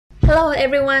Hello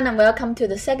everyone and welcome to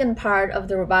the second part of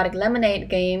the Robotic Lemonade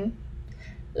game.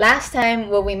 Last time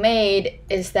what we made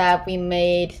is that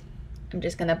I'm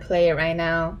just gonna play it right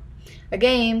now, a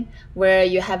game where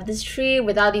you have this tree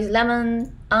with all these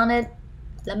lemons on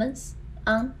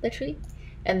the tree,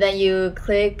 and then you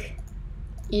click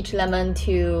each lemon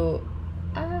to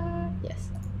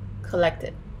collect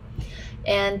it.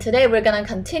 And today we're gonna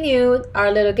continue our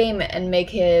little game and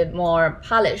make it more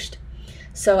polished.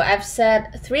 So I've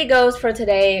set 3 goals for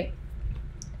today.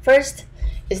 First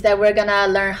is that we're gonna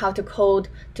learn how to code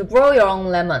to grow your own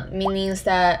lemon, meaning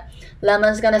that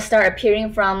lemon's gonna start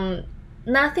appearing from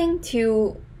nothing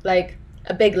to like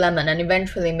a big lemon, and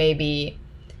eventually maybe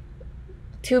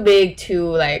too big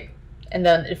to and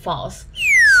then it falls.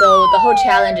 So the whole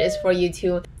challenge is for you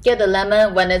to get the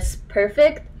lemon when it's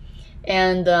perfect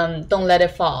and don't let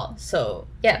it fall. So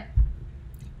yeah.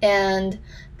 And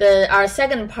our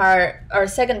second part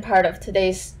of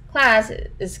today's class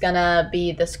is gonna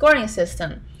be the scoring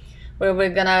system, where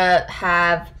we're gonna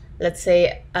have, let's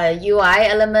say, a UI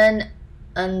element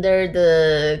under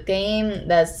the game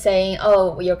that's saying,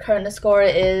 oh, your current score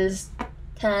is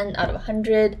 10 out of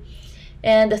 100.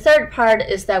 And the third part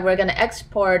is that we're gonna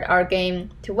export our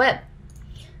game to web.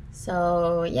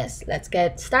 So yes, let's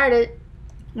get started.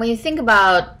 When you think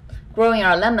about growing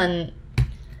our lemon,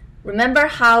 remember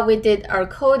how we did our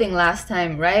coding last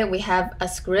time, right? We have a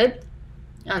script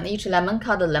on each lemon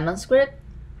called the lemon script.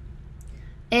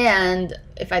 And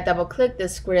if I double click the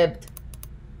script,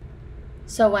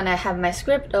 so when I have my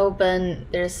script open,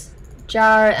 there's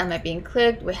jar, am I being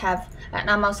clicked? We have an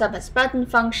AmOSubas button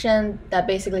function that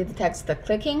basically detects the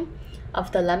clicking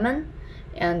of the lemon.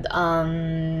 And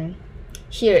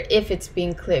here, if it's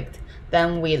being clicked,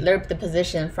 then we lerp the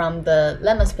position from the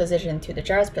lemon's position to the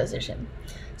jar's position.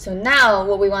 So now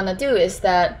what we want to do is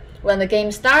that when the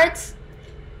game starts,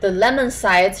 the lemon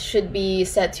size should be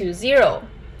set to 0.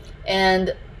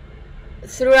 And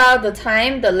throughout the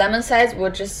time, the lemon size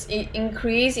will just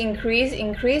increase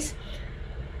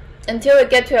until it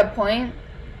gets to a point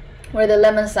where the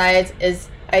lemon size is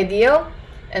ideal,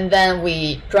 and then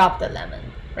we drop the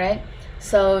lemon, right?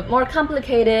 So more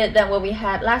complicated than what we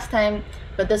had last time,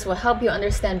 but this will help you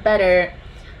understand better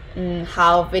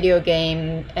how video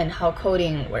game and how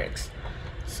coding works.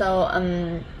 So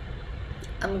I'm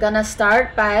gonna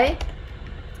start by,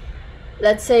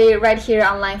 let's say right here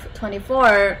on line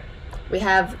 24 we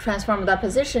have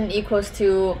transform.position equals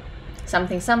to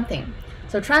something something.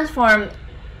 So transform,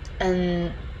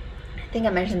 and I think I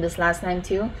mentioned this last time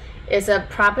too, is a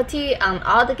property on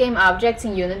all the game objects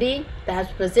in Unity that has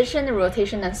position,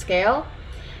 rotation, and scale.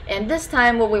 And this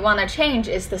time what we want to change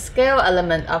is the scale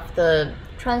element of the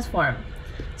transform.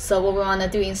 So what we want to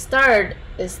do in start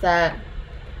is that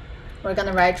we're going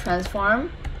to write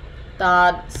transform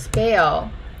dot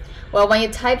scale. Well, when you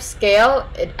type scale,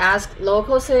 it asks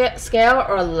local scale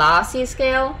or lossy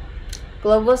scale,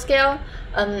 global scale.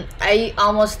 I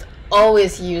almost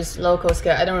always use local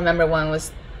scale. I don't remember when it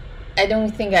was. I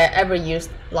don't think I ever used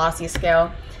lossy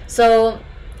scale. So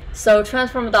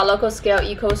transform.local scale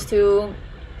equals to,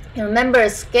 and remember,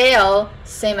 scale,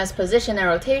 same as position and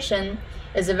rotation,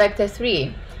 is a vector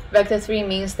 3. Vector 3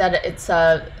 means that it's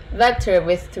a vector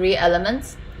with 3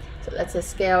 elements. So let's say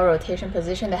scale, rotation,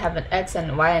 position, they have an x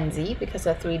and y and z because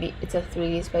it's a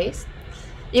 3D space.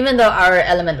 Even though our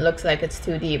element looks like it's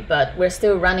 2D, but we're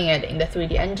still running it in the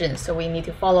 3D engine, so we need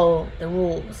to follow the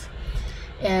rules.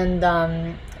 And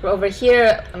over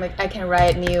here, I can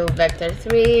write new vector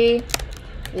 3,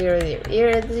 0, 0,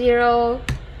 0, 0.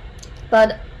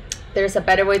 But there's a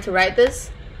better way to write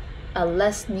this, a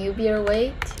less newbier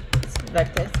way. It's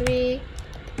vector 3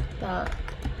 dot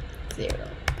 0.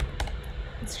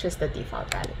 It's just the default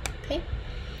value, okay?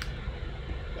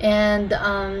 And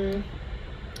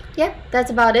yeah,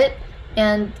 that's about it.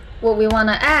 And what we want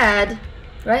to add,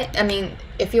 right? I mean,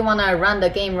 if you want to run the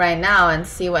game right now and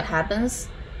see what happens,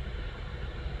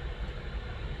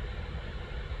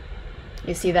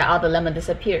 you see that all the lemon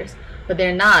disappears, but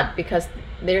they're not, because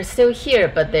they're still here,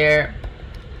 but their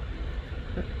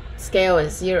scale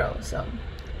is 0, so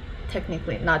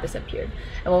technically not disappeared.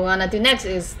 And what we want to do next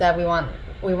is that we want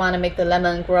to make the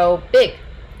lemon grow big,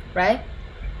 right?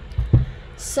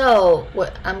 So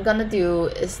what I'm gonna do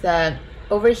is that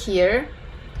over here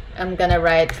I'm gonna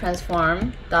write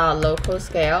transform.local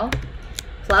scale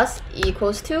plus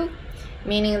equals to,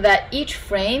 meaning that each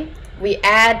frame we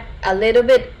add a little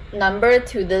bit number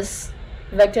to this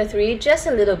vector 3, just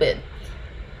a little bit.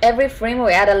 Every frame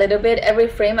we add a little bit, every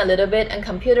frame a little bit, and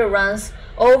computer runs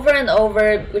over and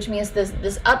over, which means this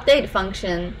update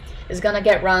function is gonna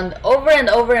get run over and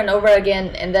over and over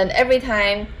again, and then every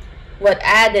time what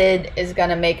added is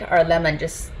gonna make our lemon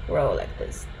just grow like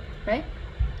this, right?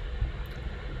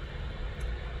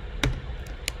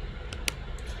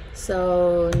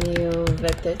 So new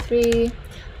vector 3.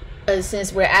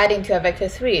 Since we're adding to a vector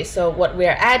 3, so what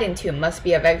we're adding to must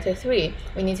be a vector 3.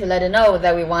 We need to let it know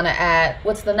that we want to add,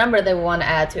 what's the number that we want to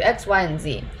add to x, y, and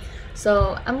z.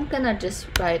 So I'm gonna just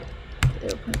write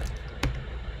 0.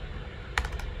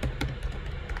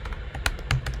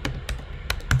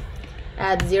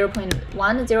 Add 0.1,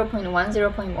 0.1,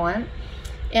 0.1.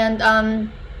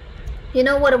 And you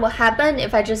know what will happen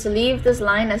if I just leave this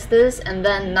line as this and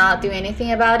then not do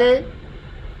anything about it?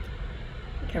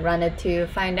 Can run it to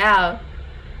find out.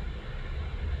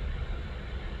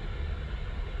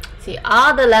 See,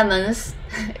 all the lemons,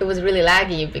 it was really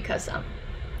laggy because I'm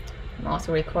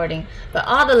also recording, but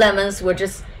all the lemons will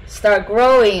just start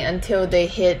growing until they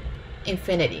hit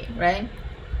infinity, right?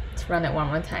 Let's run it one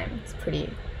more time. It's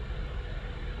pretty.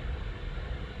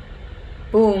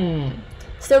 Boom.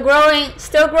 Still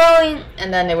growing,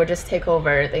 and then they will just take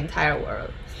over the entire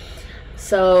world.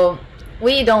 So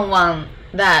we don't want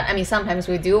that. I mean, sometimes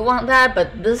we do want that,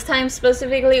 but this time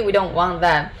specifically we don't want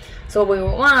that. So what we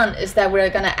want is that we're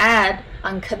gonna add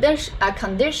a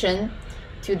condition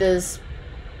to this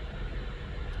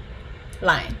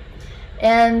line.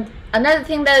 And another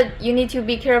thing that you need to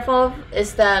be careful of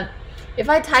is that if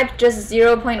I type just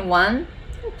 0.1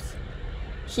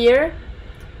 here,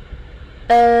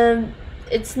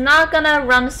 it's not gonna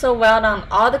run so well on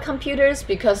all the computers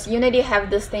because Unity have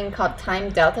this thing called time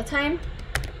delta time.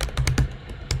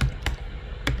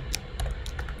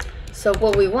 So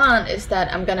what we want is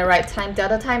that I'm gonna write time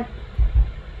delta time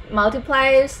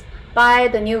multiplies by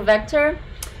the new vector.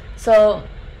 So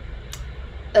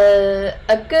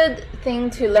a good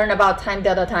thing to learn about time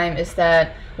delta time is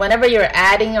that whenever you're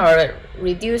adding or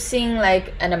reducing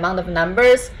like an amount of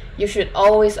numbers, you should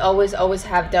always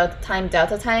have time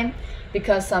delta time,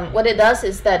 because what it does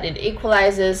is that it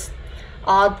equalizes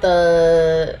all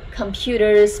the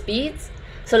computer speeds.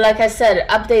 So like I said,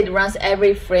 update runs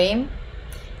every frame,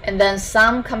 and then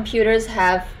some computers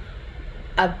have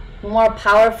a more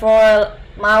powerful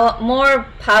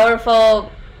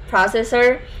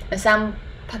processor, and some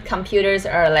computers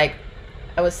are, like,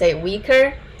 I would say,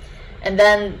 weaker. And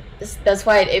then that's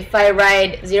why if I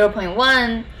write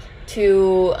 0.1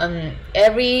 to and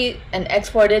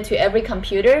export it to every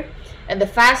computer, and the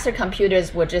faster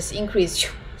computers will just increase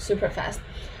super fast,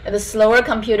 and the slower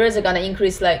computers are gonna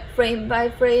increase like frame by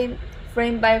frame.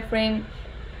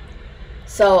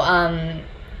 So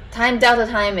time delta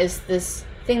time is this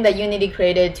thing that Unity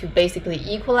created to basically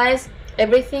equalize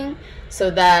everything,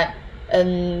 so that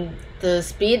the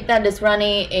speed that is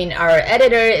running in our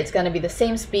editor, it's going to be the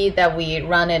same speed that we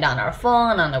run it on our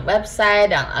phone, on a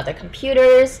website, on other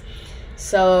computers.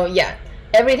 So yeah,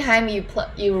 every time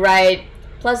you write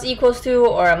plus equals to,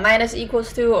 or minus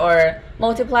equals to, or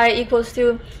multiplier equals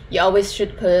to, you always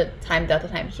should put time delta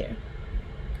time here.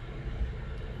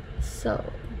 So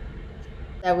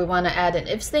that we want to add an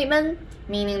if statement,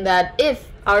 meaning that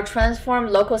if our transform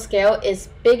local scale is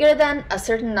bigger than a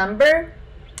certain number,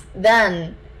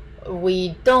 then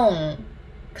we don't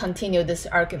continue this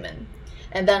argument.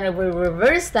 And then if we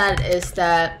reverse that, is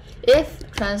that if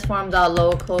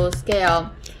transform.local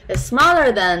scale is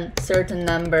smaller than certain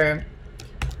number,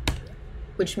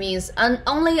 which means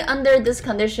only under this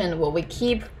condition will we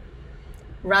keep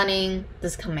running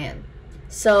this command.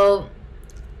 So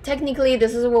technically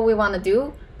this is what we want to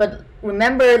do, but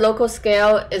remember local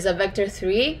scale is a vector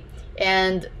 3,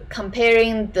 and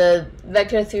comparing the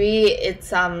vector 3,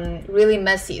 it's really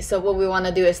messy. So what we want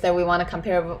to do is that we want to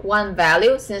compare one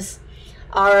value, since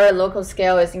our local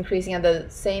scale is increasing at the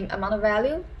same amount of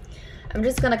value. I'm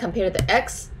just going to compare the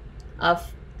x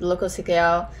of the local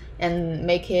scale and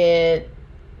make it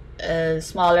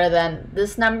smaller than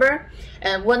this number.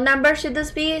 And what number should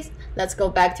this be? Let's go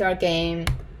back to our game.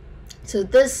 So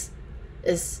this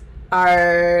is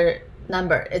our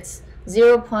number. It's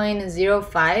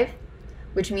 0.05,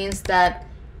 which means that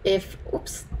if,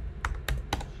 oops,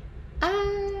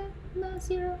 no,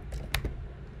 0.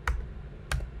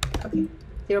 Okay,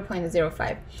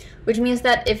 0.05, which means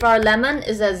that if our lemon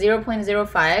is at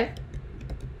 0.05,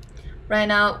 right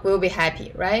now we'll be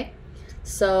happy, right?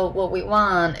 So what we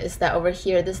want is that over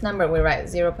here, this number, we write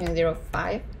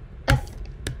 0.05 f.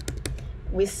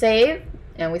 We save,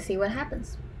 and we see what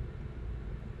happens.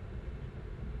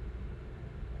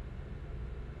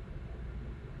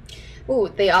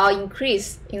 Ooh, they all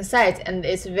increase in size, and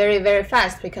it's very, very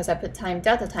fast because I put time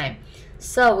delta time.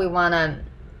 So we want to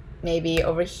maybe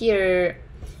over here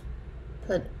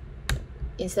put,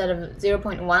 instead of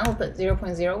 0.1, we'll put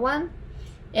 0.01,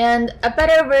 And a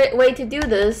better way to do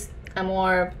this, a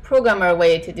more programmer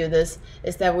way to do this,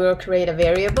 is that we'll create a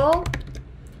variable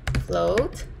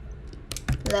float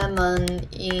lemon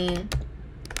in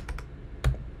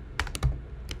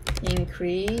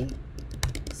increase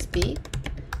speed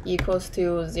equals to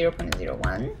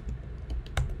 0.01.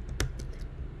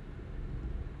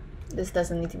 This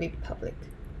doesn't need to be public.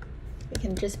 It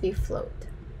can just be float.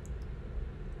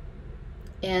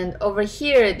 And over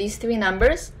here, these three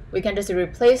numbers, we can just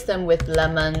replace them with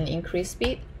lemon increase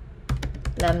speed,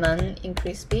 lemon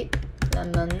increase speed,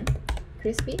 lemon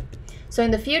increase speed. So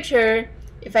in the future,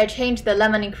 if I change the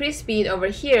lemon increase speed over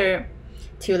here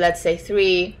to, let's say,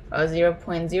 3 or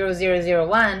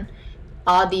 0.0001,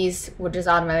 all these will just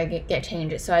automatically get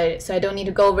changed. So I don't need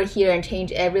to go over here and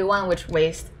change everyone, which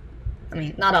wastes, I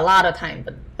mean, not a lot of time,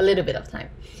 but a little bit of time.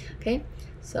 Okay,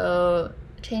 so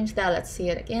change that. Let's see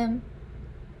it again.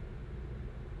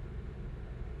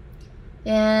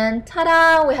 And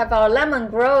ta-da! We have our lemon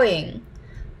growing.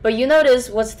 But you notice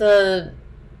what's the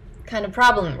kind of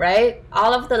problem, right?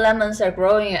 All of the lemons are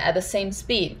growing at the same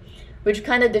speed, which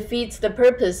kind of defeats the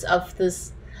purpose of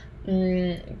this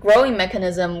growing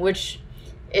mechanism, which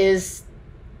is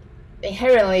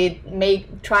inherently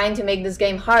trying to make this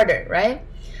game harder, right?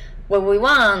 What we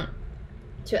want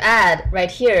to add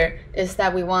right here is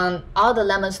that we want all the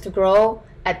lemons to grow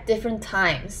at different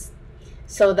times,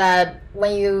 so that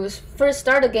when you first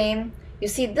start a game, you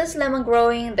see this lemon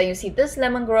growing, then you see this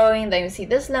lemon growing, then you see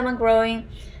this lemon growing,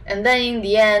 and then in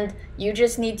the end, you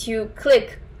just need to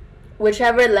click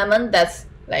whichever lemon that's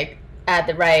like at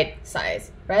the right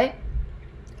size, right?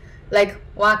 Like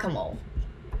whack-a-mole.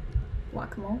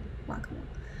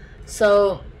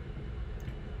 So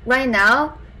right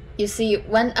now, you see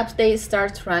when update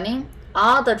starts running,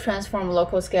 all the transform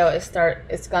local scale is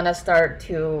gonna start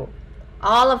to,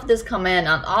 all of this command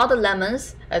on all the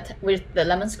lemons with the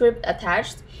lemon script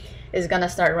attached is gonna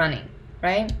start running,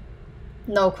 right?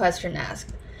 No question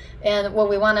asked. And what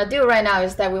we want to do right now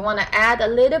is that we want to add a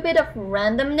little bit of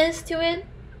randomness to it.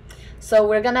 So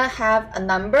we're gonna have a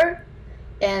number,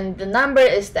 and the number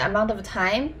is the amount of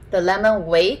time the lemon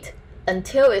wait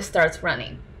until it starts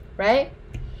running, right?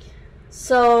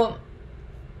 So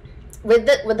with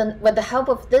the help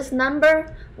of this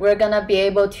number, we're gonna be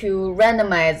able to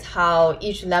randomize how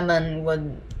each lemon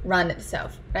would run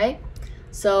itself, right?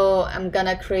 So I'm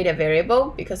gonna create a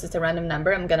variable because it's a random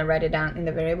number. I'm gonna write it down in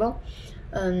the variable.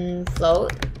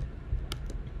 Float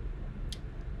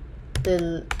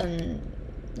the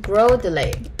grow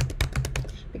delay,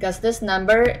 because this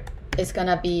number is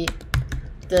gonna be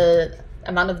the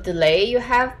amount of delay you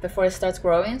have before it starts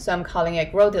growing, so I'm calling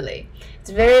it grow delay. It's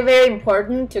very, very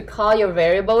important to call your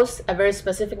variables a very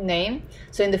specific name.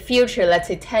 So in the future, let's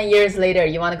say 10 years later,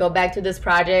 you want to go back to this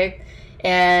project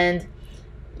and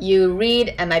you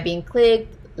read, am I being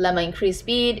clicked, lemon increase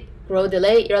speed, grow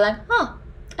delay, you're like, huh,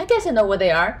 I guess I know what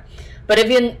they are. But if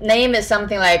your name is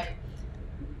something like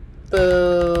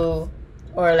boo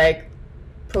or like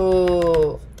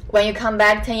poo, when you come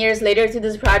back 10 years later to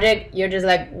this project, you're just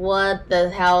like, what the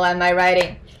hell am I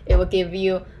writing? It will give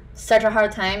you such a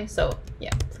hard time. So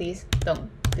yeah, please don't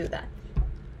do that.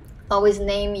 Always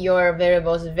name your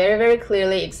variables very, very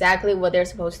clearly, exactly what they're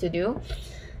supposed to do,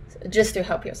 just to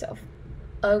help yourself.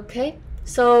 Okay,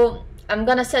 so I'm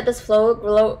gonna set this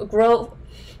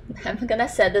I'm gonna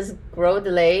set this grow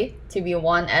delay to be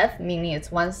 1f, meaning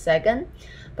it's 1 second.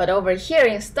 But over here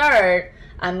in start,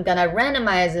 I'm gonna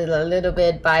randomize it a little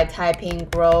bit by typing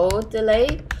grow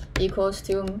delay equals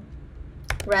to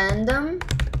random.range.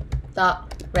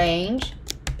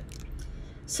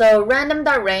 So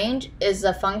random.range is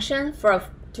a function to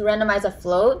randomize a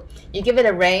float. You give it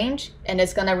a range, and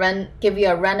it's gonna give you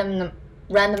a random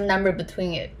number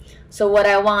between it. So what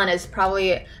I want is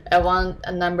probably I want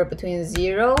a number between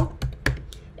 0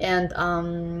 and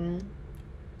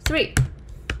 3,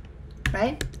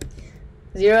 right?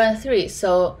 0 and 3.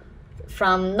 So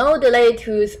from no delay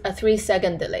to a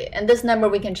 3-second delay, and this number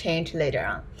we can change later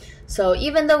on. So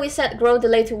even though we set grow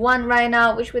delay to 1 right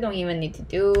now, which we don't even need to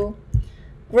do,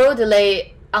 grow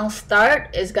delay on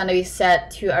start is going to be set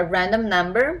to a random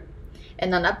number,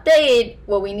 and on update,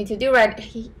 what we need to do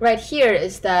right here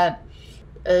is that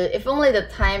if only the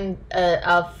time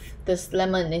of this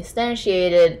lemon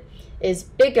instantiated is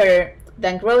bigger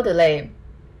than grow delay,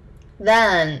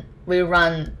 then we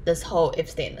run this whole if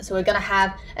statement. So we're gonna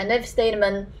have an if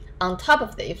statement on top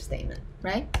of the if statement,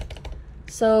 right?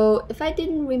 So if I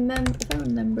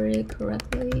remember it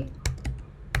correctly,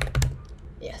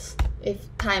 yes, if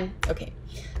time, okay.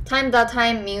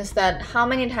 Time.time means that how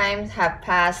many times have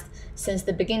passed since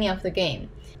the beginning of the game.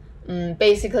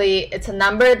 basically it's a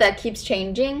number that keeps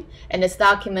changing, and it's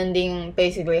documenting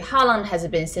basically how long has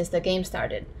it been since the game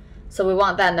started. So we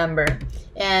want that number,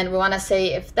 and we want to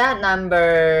say if that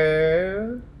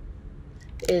number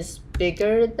is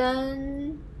bigger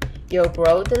than your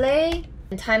growth delay,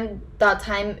 and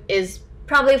time is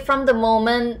probably from the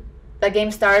moment the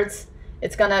game starts.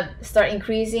 It's gonna start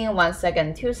increasing 1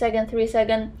 second, 2 second, 3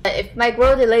 second. If my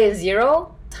growth delay is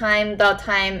 0, time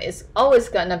is always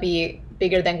gonna be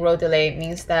bigger than growth delay,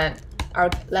 means that our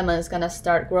lemon is gonna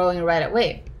start growing right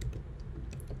away.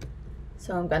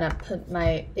 So I'm gonna put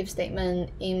my if statement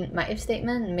in my if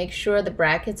statement and make sure the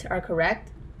brackets are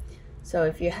correct. So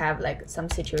if you have like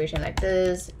some situation like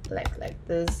this, like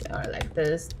this, or like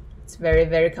this, it's very,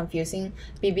 very confusing.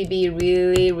 Be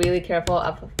really careful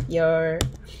of your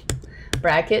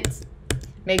brackets.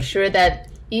 Make sure that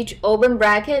each open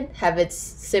bracket have its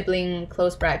sibling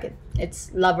close bracket, its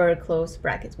lover close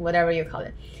brackets, whatever you call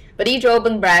it. But each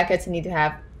open brackets need to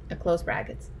have a close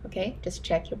brackets. Okay, just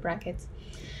check your brackets.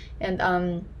 And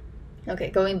okay,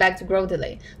 going back to growth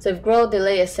delay. So if growth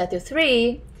delay is set to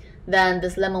 3, then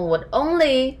this lemon would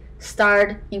only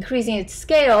start increasing its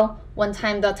scale when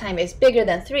time is bigger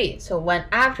than 3. So when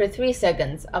after 3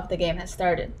 seconds of the game has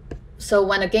started. So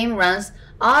when a game runs,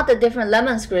 all the different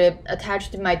lemon script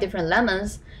attached to my different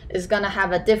lemons is gonna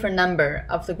have a different number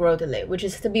of the growth delay, which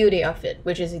is the beauty of it,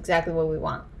 which is exactly what we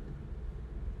want.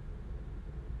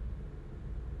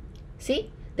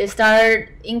 See? They start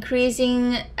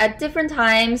increasing at different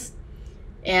times,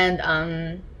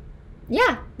 and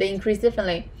yeah, they increase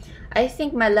differently. I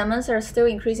think my lemons are still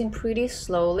increasing pretty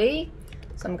slowly,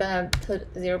 so I'm gonna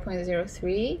put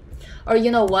 0.03. Or you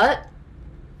know what?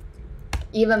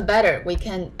 Even better, we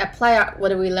can apply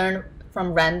what we learned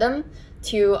from random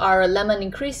to our lemon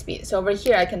increase speed. So over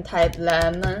here I can type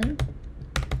lemon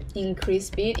increase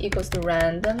speed equals to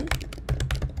random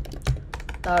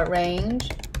dot range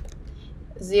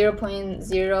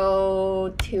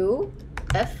 0.02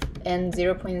 f and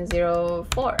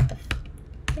 0.04 f.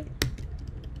 Okay.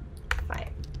 5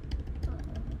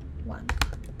 1.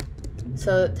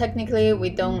 So technically we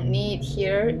don't need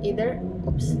here either.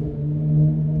 Oops.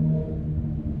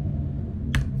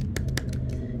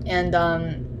 And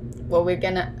what we're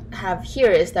gonna have here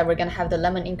is that we're gonna have the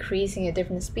lemon increasing at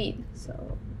different speed.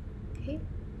 So okay.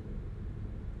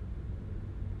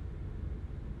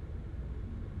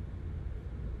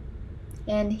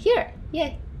 And here,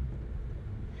 yay.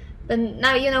 But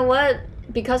now you know what?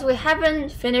 Because we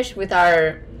haven't finished with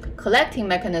our collecting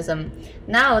mechanism,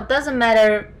 now it doesn't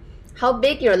matter how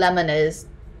big your lemon is,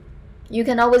 you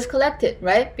can always collect it,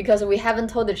 right? Because we haven't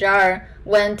told the jar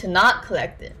when to not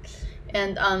collect it.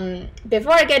 And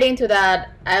before I get into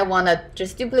that, I want to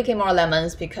just duplicate more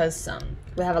lemons because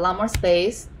we have a lot more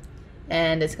space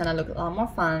and it's gonna look a lot more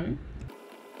fun.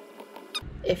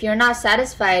 If you're not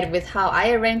satisfied with how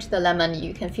I arrange the lemon,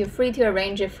 you can feel free to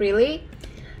arrange it freely.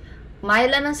 My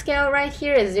lemon scale right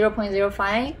here is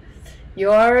 0.05.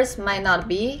 Yours might not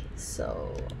be,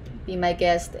 so be my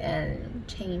guest and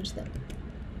change them.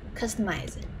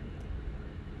 Customize it.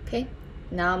 Okay,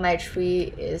 now my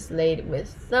tree is laid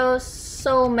with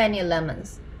so many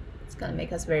lemons. It's gonna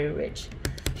make us very rich.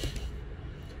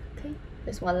 Okay,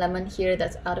 there's one lemon here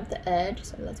that's out of the edge,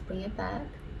 so let's bring it back.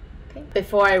 Okay.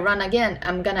 Before I run again,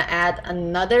 I'm gonna add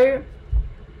another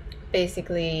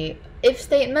basically if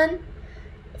statement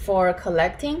for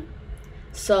collecting.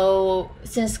 So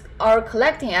since our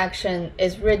collecting action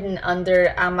is written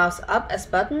under mouse up as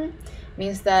button,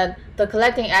 means that the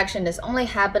collecting action is only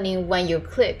happening when you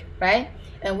click, right?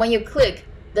 And when you click,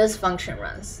 this function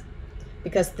runs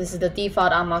because this is the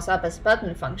default mouse up as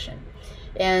button function.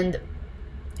 And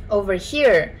over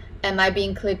here, am I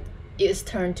being clicked is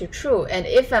turned to true, and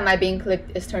if am I being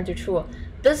clicked is turned to true.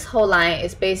 This whole line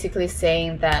is basically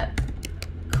saying that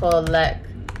collect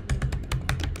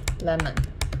lemon.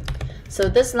 So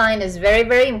this line is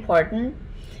very important.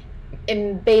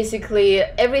 In basically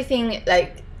everything,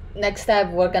 like next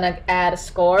step we're gonna add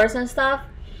scores and stuff.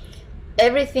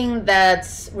 Everything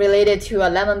that's related to a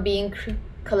lemon being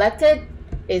collected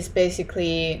is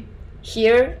basically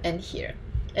here and here.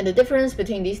 And the difference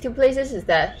between these two places is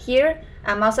that here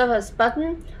mouse up as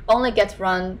button only gets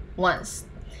run once,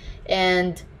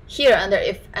 and here under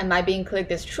if am I being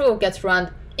clicked is true gets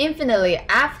run infinitely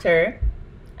after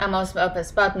mouse up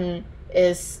as button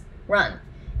is run,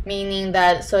 meaning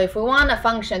that so if we want a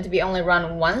function to be only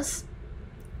run once,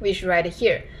 we should write it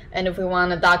here, and if we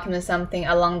want to document something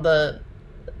along the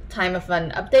time of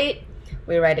an update,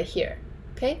 we write it here.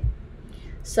 Okay,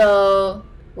 so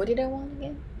what did I want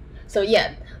again? So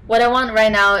yeah, what I want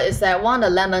right now is that I want the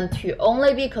lemon to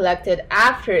only be collected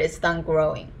after it's done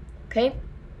growing. Okay,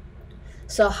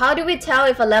 So how do we tell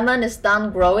if a lemon is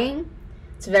done growing?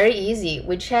 It's very easy.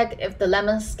 We check if the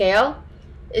lemon scale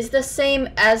is the same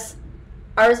as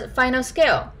our final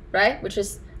scale, right? Which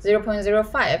is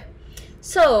 0.05.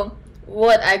 So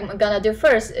what I'm gonna do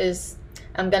first is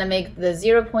I'm gonna make the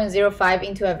 0.05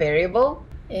 into a variable,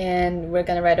 and we're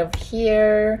gonna write over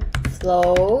here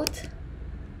float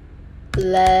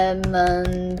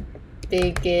lemon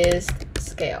biggest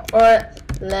scale, or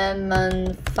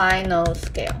lemon final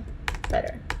scale,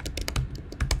 better.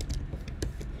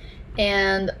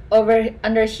 And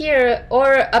under here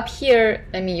or up here,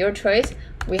 I mean your choice,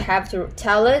 we have to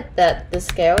tell it that the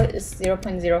scale is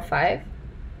 0.05.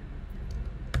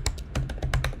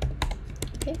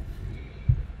 Okay.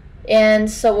 And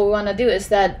so what we want to do is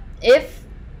that if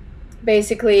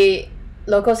basically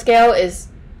local scale is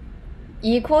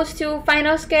equals to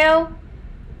final scale,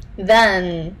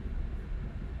 then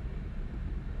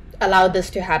allow this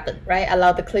to happen, right?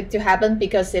 Allow the click to happen,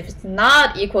 because if it's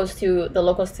not equals to the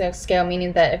local scale,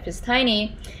 meaning that if it's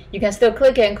tiny, you can still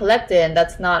click it and collect it, and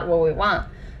that's not what we want.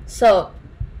 So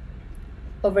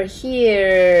over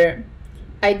here,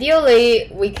 ideally,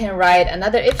 we can write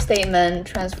another if statement,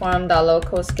 transform the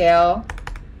local scale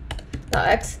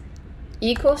x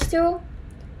equals to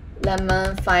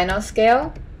lemon final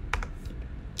scale,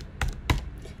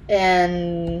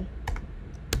 and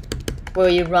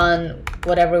we'll run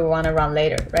whatever we want to run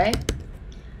later, right?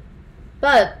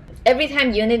 But every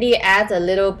time Unity adds a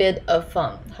little bit of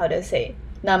how do I say,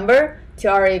 number to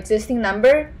our existing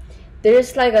number,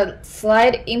 there's like a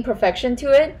slight imperfection to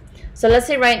it. So let's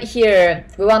say right here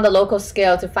we want the local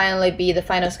scale to finally be the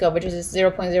final scale, which is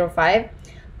 0.05,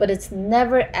 but it's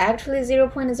never actually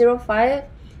 0.05.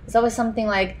 It's always something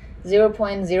like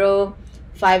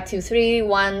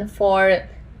 0.052314.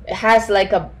 It has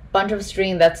like a bunch of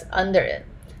string that's under it.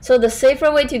 So the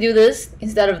safer way to do this,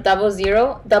 instead of double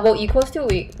equals to,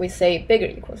 we say bigger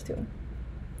equals to,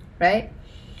 right?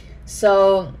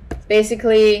 So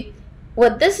basically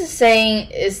what this is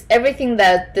saying is everything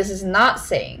that this is not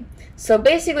saying. So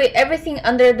basically everything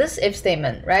under this if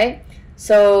statement, right?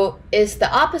 So is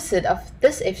the opposite of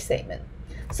this if statement.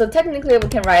 So technically we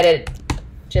can write it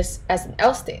just as an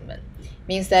else statement.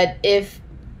 Means that if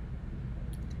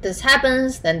this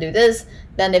happens, then do this.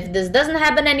 Then if this doesn't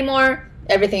happen anymore,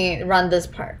 everything run this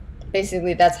part.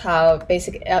 Basically that's how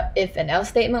basic if and else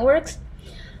statement works.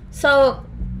 So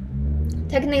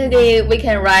technically we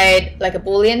can write like a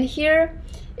boolean here.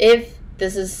 If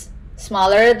this is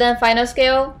smaller than final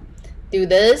scale, do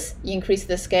this, increase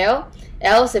the scale.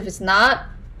 Else, if it's not,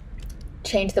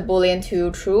 change the boolean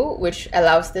to true, which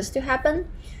allows this to happen.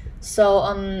 So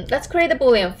let's create the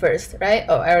boolean first, right?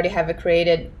 Oh, I already have it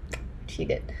created.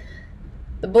 Cheated.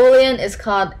 The boolean is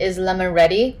called is lemon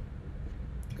ready,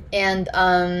 and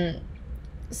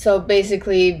so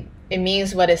basically it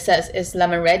means what it says, is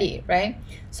lemon ready, right?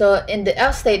 So in the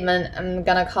else statement, I'm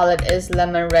gonna call it is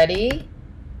lemon ready,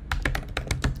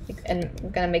 and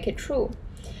I'm gonna make it true.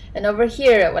 And over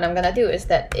here, what I'm gonna do is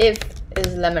that if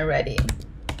is lemon ready,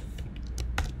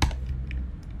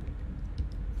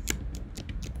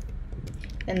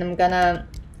 and I'm gonna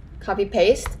copy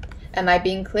paste. Am I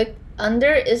being clicked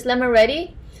under is lemon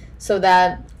ready? So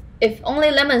that if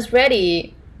only lemon's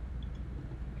ready,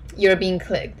 you're being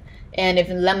clicked, and if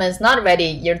lemon is not ready,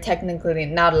 you're technically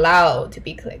not allowed to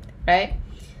be clicked, right?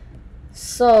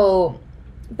 So,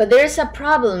 but there's a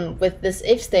problem with this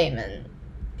if statement.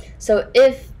 So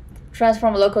if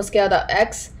transform local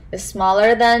scale.x is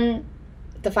smaller than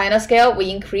the final scale, we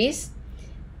increase,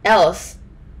 else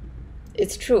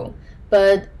it's true.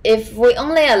 But if we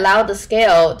only allow the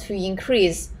scale to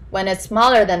increase when it's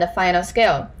smaller than the final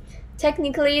scale,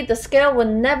 technically the scale will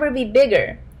never be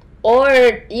bigger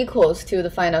or equals to the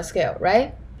final scale,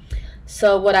 right?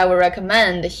 So what I would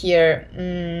recommend here,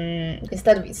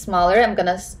 instead of smaller, I'm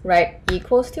gonna write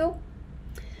equals to.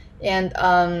 And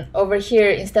over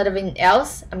here, instead of in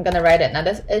else, I'm gonna write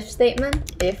another if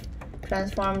statement. If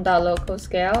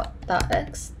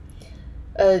transform.localScale.x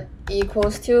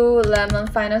equals to lemon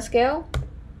final scale.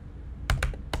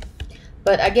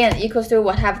 But again, equals to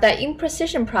will have that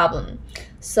imprecision problem.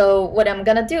 So what I'm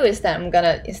gonna do is that I'm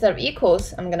gonna, instead of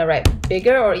equals, I'm gonna write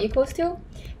bigger or equals to,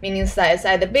 meaning that it's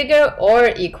either bigger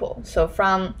or equal. So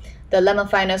from the lemon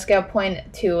final scale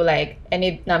point to like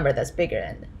any number that's bigger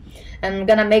than. And I'm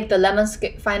gonna make the lemon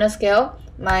final scale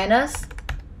minus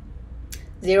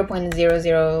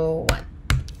 0.001,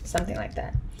 something like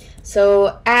that.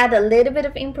 So add a little bit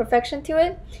of imperfection to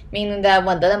it, meaning that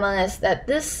when the lemon is at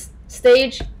this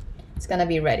stage, it's gonna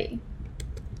be ready.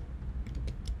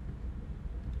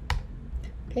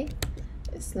 Okay,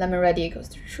 it's lemon ready equals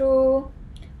to true.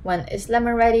 when is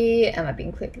lemon ready, am I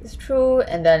being clicked is true,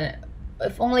 and then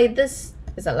if only this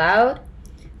is allowed,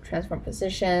 transform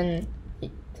position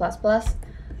plus plus.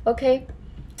 Okay,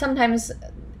 sometimes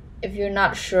if you're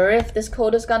not sure if this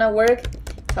code is gonna work,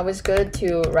 it's always good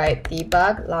to write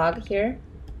debug log here,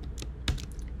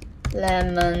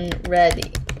 lemon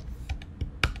ready.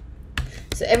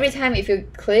 So every time if you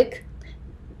click,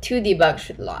 2 debug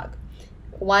should log.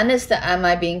 One is the am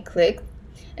I being clicked,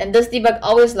 and this debug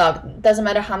always log, doesn't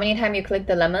matter how many times you click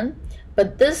the lemon,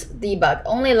 but this debug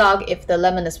only log if the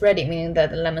lemon is ready, meaning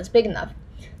that the lemon is big enough.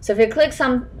 So if you click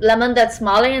some lemon that's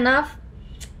smaller enough,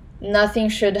 nothing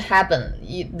should happen.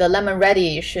 The lemon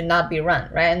ready should not be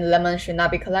run, right? And the lemon should not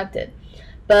be collected.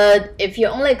 But if you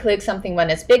only click something when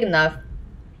it's big enough,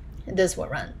 this will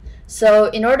run. So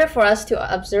in order for us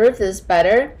to observe this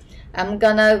better, I'm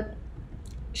gonna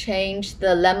change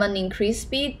the lemon increase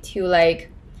speed to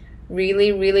like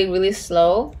really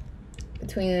slow,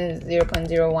 between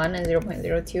 0.01 and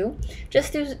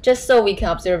 0.02, just so we can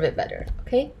observe it better.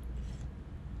 Okay,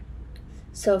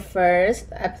 so first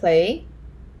I play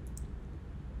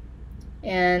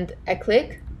and I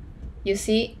click. You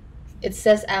see it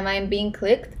says am I being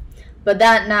clicked, but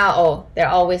that now, oh, they're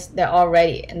all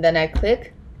ready, and then I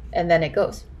click and then it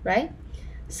goes, right?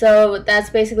 So that's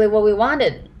basically what we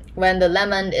wanted. When the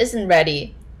lemon isn't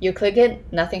ready, you click it,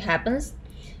 nothing happens,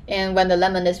 and when the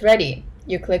lemon is ready,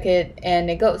 you click it and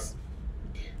it goes.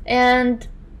 And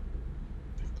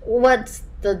what's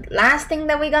the last thing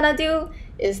that we're gonna do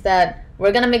is that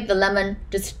we're gonna make the lemon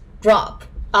just drop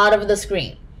out of the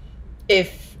screen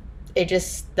if it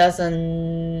just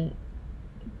doesn't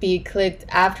be clicked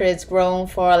after it's grown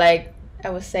for, like, I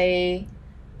would say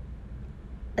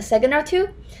a second or two.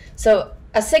 So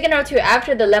a second or two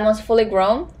after the lemon's fully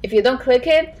grown, if you don't click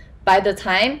it, by the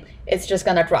time it's just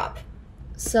gonna drop.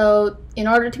 So in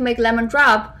order to make lemon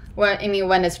drop, when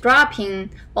it's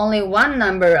dropping, only one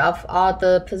number of all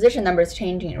the position numbers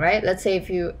changing, right? Let's say if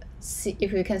you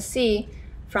can see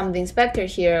from the inspector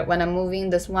here, when I'm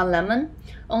moving this one lemon,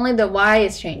 only the Y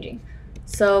is changing.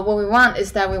 So what we want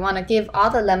is that we want to give all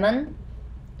the lemon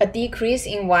a decrease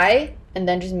in Y and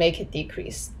then just make it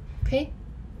decrease. Okay?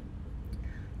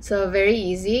 So very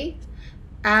easy.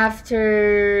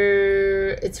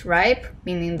 After it's ripe,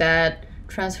 meaning that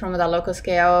transform the local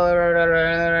scale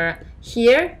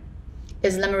here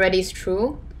is lemon ready is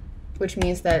true, which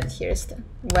means that here's the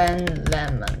when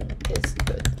lemon is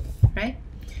good, right?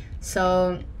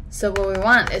 So what we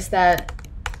want is that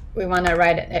we want to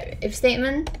write an if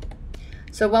statement.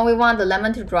 So when we want the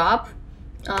lemon to drop,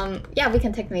 yeah, we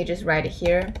can technically just write it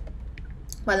here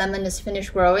when lemon is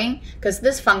finished growing, because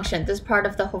this function, this part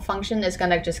of the whole function is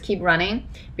gonna just keep running,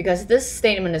 because this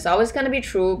statement is always gonna be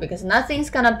true, because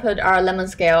nothing's gonna put our lemon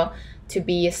scale to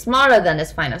be smaller than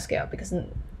its final scale, because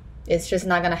it's just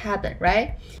not gonna happen,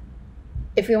 right?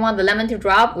 If we want the lemon to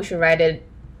drop, we should write it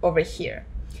over here.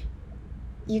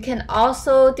 You can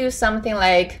also do something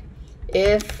like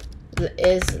if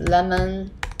is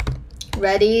lemon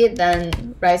ready,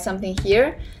 then write something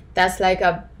here. That's like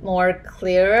a more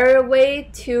clearer way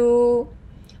to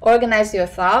organize your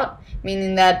thought,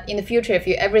 meaning that in the future, if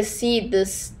you ever see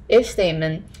this if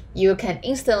statement, you can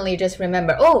instantly just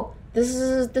remember, oh, this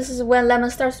is when lemon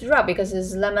starts to drop, because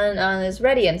this lemon is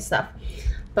ready and stuff.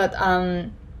 But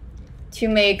to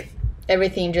make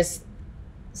everything just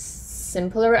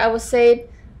simpler, I would say,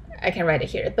 I can write it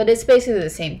here. But it's basically the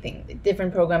same thing.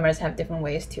 Different programmers have different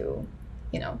ways to,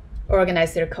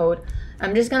 organize their code.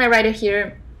 I'm just gonna write it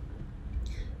here.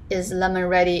 Is lemon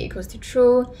ready equals to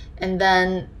true, and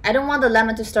then I don't want the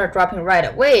lemon to start dropping right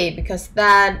away, because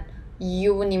that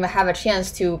you wouldn't even have a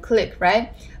chance to click,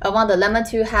 right? I want the lemon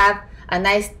to have a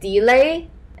nice delay,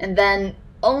 and then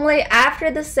only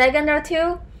after the second or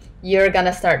two you're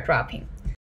gonna start dropping.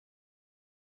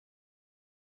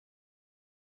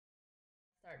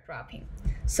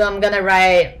 So I'm gonna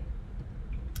write,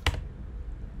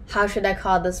 how should I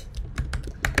call this?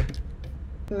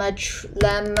 Much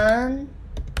lemon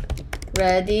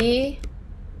ready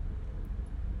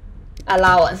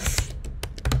allowance.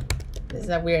 This is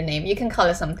a weird name. You can call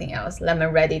it something else.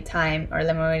 Lemon ready time or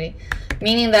lemon ready,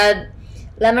 meaning that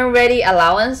lemon ready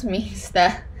allowance means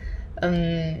that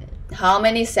how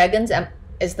many seconds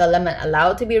is the lemon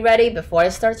allowed to be ready before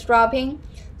it starts dropping.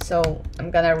 So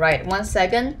I'm gonna write 1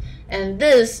 second, and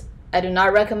this I do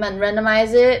not recommend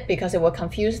randomize it, because it will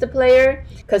confuse the player.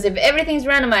 Because if everything's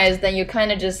randomized, then you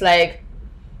kind of just like,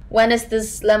 when is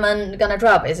this lemon gonna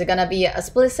drop? Is it gonna be a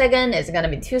split second? Is it gonna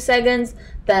be 2 seconds?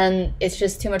 Then it's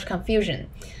just too much confusion.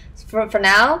 So for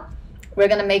now, we're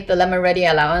gonna make the lemon ready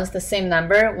allowance the same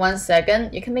number, 1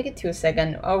 second. You can make it 2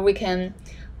 seconds, or we can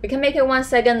we can make it 1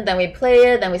 second, then we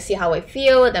play it, then we see how we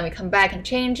feel, then we come back and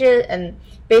change it. And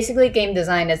basically game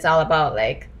design is all about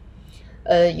like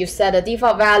you set a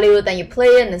default value, then you play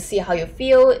it and see how you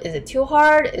feel. Is it too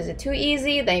hard? Is it too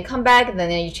easy? Then you come back and then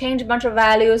you change a bunch of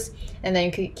values, and then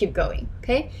you keep going.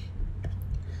 Okay,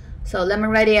 so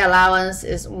lemon ready allowance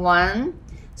is 1.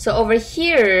 So over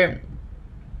here,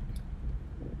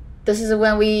 this is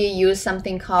when we use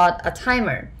something called a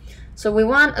timer. So we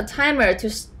want a timer to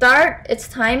start its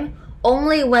time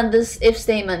only when this if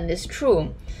statement is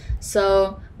true.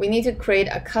 So we need to create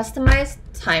a customized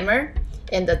timer,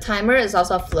 and the timer is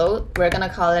also a float. We're gonna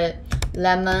call it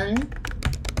lemon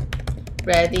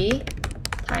ready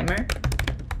timer,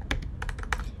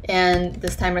 and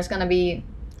this timer is gonna be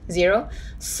 0.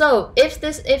 So if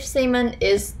this if statement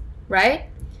is right,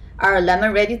 our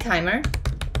lemon ready timer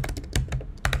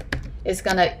is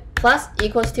gonna plus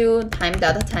equals to time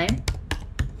data time,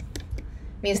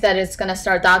 means that it's gonna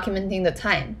start documenting the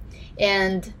time.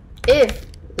 And if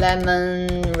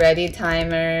lemon ready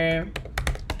timer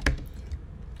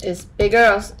is bigger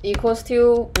or equals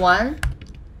to 1,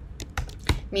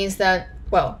 means that,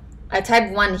 well, I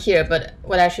typed 1 here, but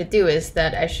what I should do is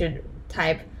that I should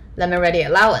type lemon ready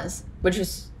allowance, which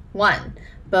is 1.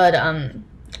 But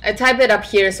I type it up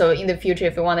here, so in the future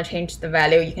if you want to change the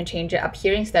value, you can change it up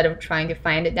here instead of trying to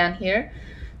find it down here.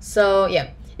 So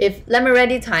yeah, if lemon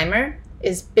ready timer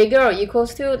is bigger or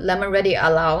equals to lemon ready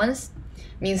allowance,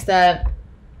 means that,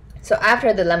 so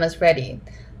after the lemon's ready,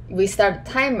 we start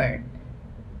the timer,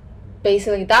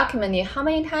 basically documenting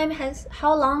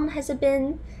how long has it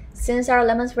been since our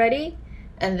lemon's ready,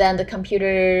 and then the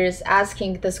computer is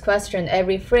asking this question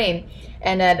every frame,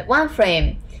 and at 1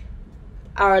 frame,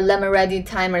 our lemon ready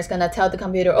timer is gonna tell the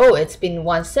computer, oh, it's been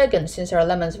 1 second since our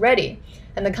lemon's ready,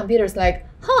 and the computer's like,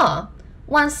 huh,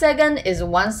 1 second is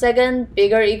 1 second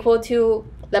bigger or equal to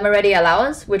lemon ready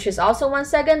allowance, which is also 1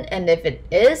 second, and if it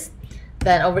is,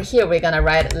 then over here we're gonna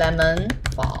write lemon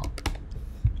fall.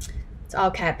 It's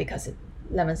all cap because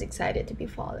lemon's excited to be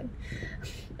falling.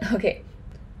 Okay,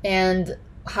 and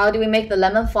how do we make the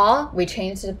lemon fall? We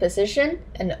change the position,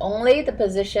 and only the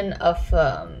position of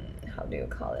how do you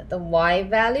call it, the y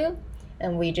value,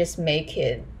 and we just make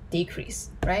it decrease,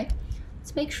 right?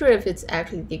 Let's make sure if it's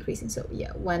actually decreasing. So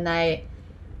yeah, when I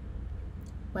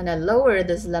lower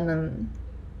this lemon,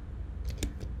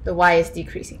 the y is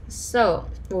decreasing. So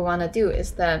what we want to do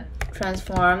is that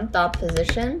transform dot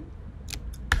position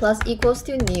plus equals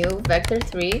to new vector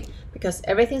 3, because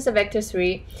everything's a vector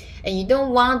 3, and you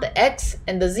don't want the x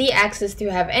and the z axis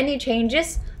to have any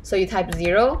changes, so you type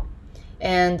 0.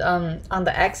 And on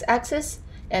the x-axis,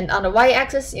 and on the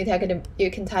y-axis, you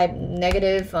can type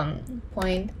negative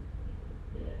 0.2,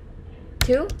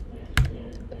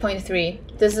 0.3.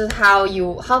 This is how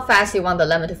fast you want the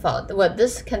lemon to fall. Well,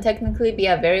 this can technically be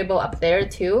a variable up there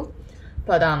too,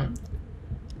 but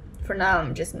for now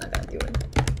I'm just not gonna do it.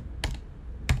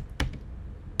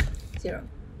 0.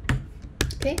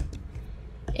 Okay,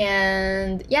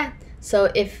 and yeah.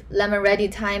 So if lemon ready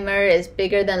timer is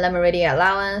bigger than lemon ready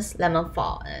allowance, lemon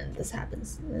fall, and this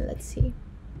happens. Let's see.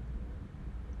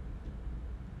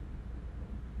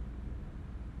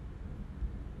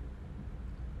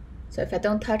 So if I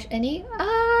don't touch any,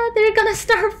 they're gonna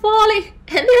start falling,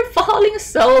 and they're falling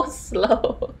so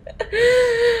slow.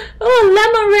 Oh,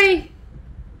 lemon ray.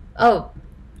 Oh,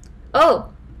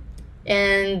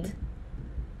 and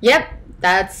yep,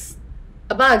 that's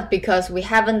a bug because we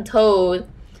haven't told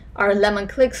our lemon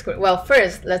click script. Well,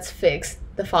 first let's fix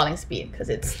the falling speed because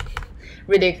it's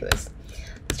ridiculous.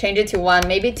 Let's change it to 1,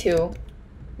 maybe 2.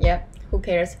 Yeah, who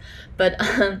cares? But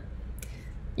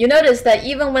you notice that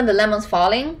even when the lemon's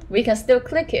falling, we can still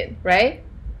click it, right?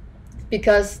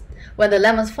 Because when the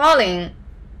lemon's falling,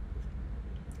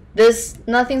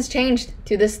 nothing's changed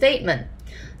to this statement.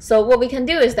 So what we can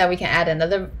do is that we can add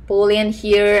another boolean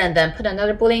here and then put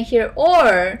another boolean here,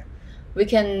 or we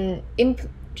can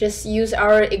just use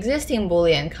our existing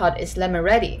boolean called is lemon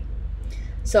ready.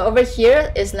 So over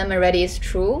here is lemon ready is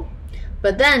true,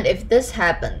 but then if this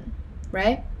happened,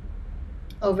 right?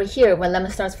 Over here when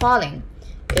lemon starts falling,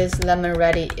 is lemon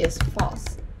ready is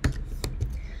false.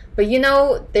 But you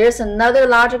know, there's another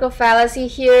logical fallacy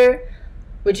here,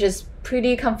 which is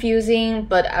pretty confusing,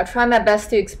 but I'll try my best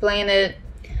to explain it.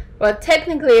 Well,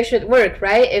 technically it should work,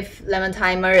 right? If lemon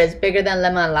timer is bigger than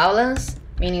lemon allowance,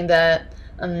 meaning that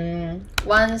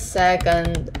 1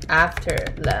 second after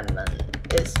lemon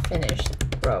is finished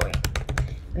growing,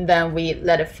 and then we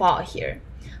let it fall here.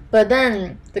 But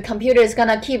then the computer is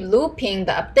gonna keep looping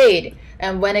the update,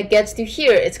 and when it gets to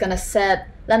here, it's gonna set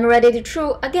lemon ready to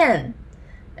true again.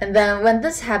 And then when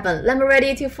this happens, lemon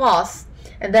ready to false.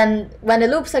 And then when it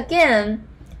loops again,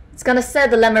 it's gonna set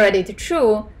the lemon ready to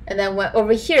true, and then when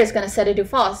over here it's gonna set it to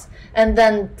false, and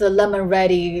then the lemon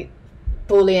ready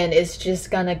boolean is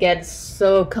just gonna get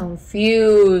so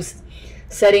confused,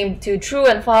 setting to true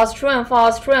and false, true and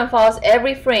false, true and false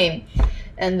every frame,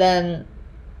 and then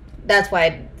that's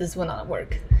why this will not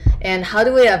work. And how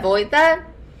do we avoid that?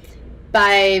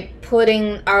 By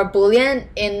putting our boolean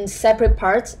in separate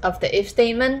parts of the if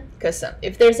statement, because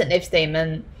if there's an if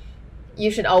statement, you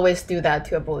should always do that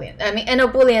to a boolean. I mean, and a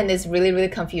boolean is really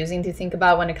confusing to think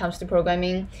about when it comes to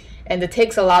programming, and it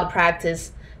takes a lot of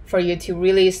practice for you to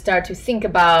really start to think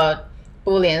about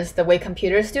booleans the way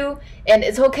computers do. And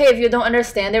it's okay if you don't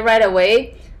understand it right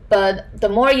away, but the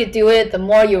more you do it, the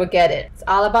more you will get it. It's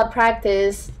all about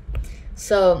practice.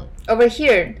 So over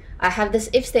here, I have this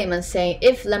if statement saying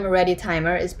if lemon ready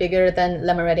timer is bigger than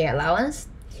lemon ready allowance,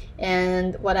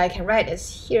 and what I can write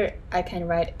is here I can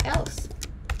write else.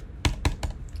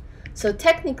 So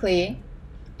technically,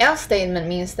 else statement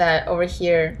means that over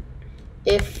here,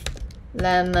 if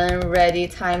lemon ready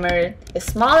timer is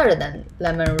smaller than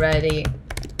lemon ready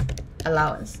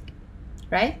allowance,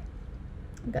 right?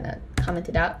 I'm gonna comment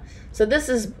it out. So this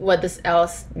is what this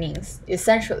else means.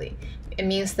 Essentially, it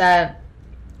means that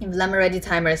if lemon ready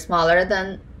timer is smaller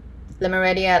than lemon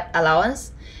ready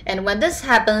allowance, and when this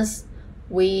happens,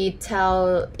 we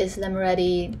tell is lemon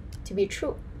ready to be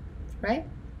true, right?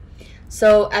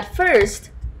 So at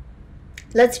first,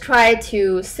 let's try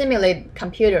to simulate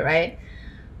computer, right?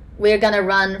 We're gonna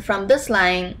run from this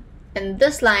line, and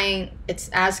this line it's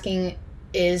asking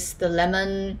is the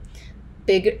lemon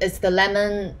bigger, is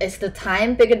the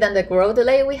time bigger than the grow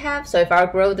delay we have? So if our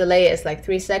grow delay is like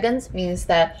 3 seconds, means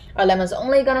that our lemon's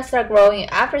only gonna start growing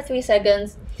after 3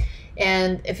 seconds.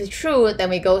 And if it's true, then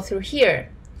we go through here.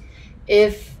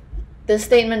 If this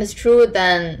statement is true,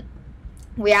 then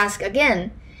we ask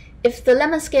again, if the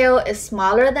lemon scale is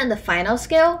smaller than the final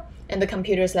scale, and the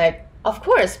computer's like, of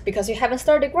course, because you haven't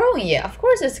started growing yet, of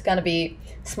course it's gonna be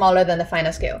smaller than the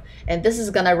final scale. And this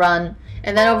is gonna run,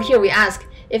 and then over here we ask,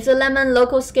 if the lemon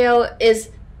local scale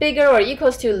is bigger or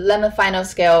equals to lemon final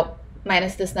scale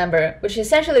minus this number, which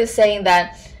essentially is saying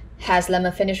that has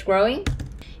lemon finished growing.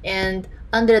 And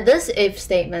under this if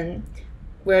statement,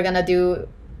 we're gonna do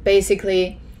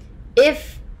basically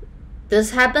if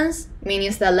this happens,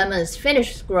 meaning that lemon is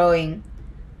finished growing,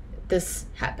 this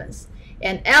happens.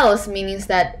 And else means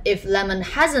that if lemon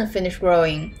hasn't finished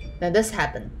growing, then this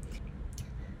happens.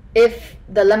 If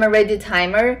the lemon ready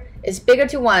timer is bigger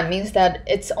to 1, means that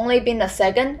it's only been a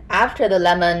second after the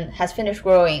lemon has finished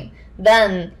growing,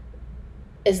 then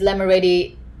is lemon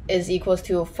ready is equals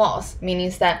to false, meaning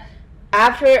that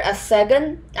after a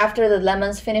second after the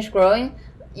lemon's finished growing,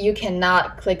 you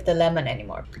cannot click the lemon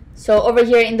anymore. So over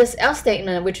here in this else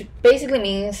statement, which basically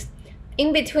means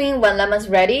in between when lemon's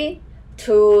ready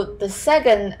to the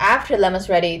second after lemon's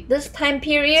ready, this time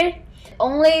period,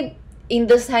 only in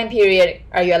this time period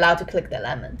are you allowed to click the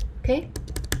lemon. Okay,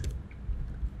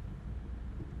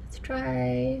 let's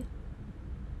try.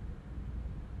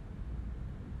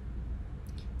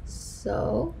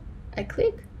 So I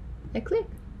click,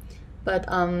 but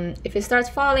if it starts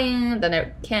falling, then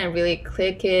I can't really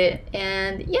click it,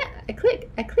 and yeah, I click,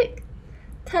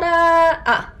 ta-da!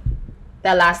 Ah,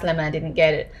 that last lemon I didn't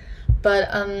get it, but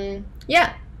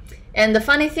yeah. And the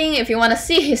funny thing, if you want to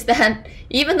see, is that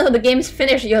even though the game is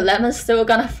finished, your lemon's still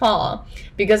gonna fall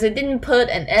because it didn't put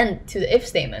an end to the if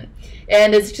statement,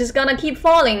 and it's just gonna keep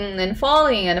falling and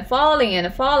falling and falling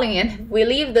and falling. And if we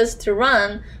leave this to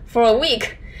run for a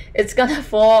week, it's gonna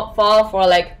fall for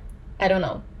like, I don't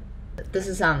know. This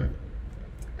is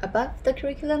above the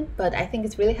curriculum, but I think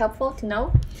it's really helpful to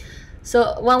know.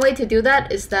 So one way to do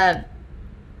that is that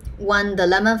when the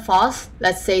lemon falls,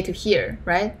 let's say to here,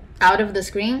 right, out of the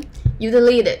screen, you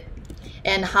delete it.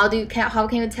 And how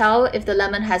can you tell if the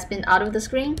lemon has been out of the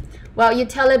screen? Well, you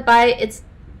tell it by its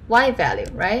y value,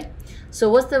 right? So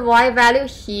what's the y value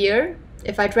here?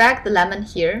 If I drag the lemon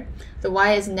here, the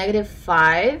y is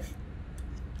 -5.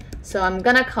 So I'm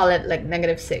gonna call it like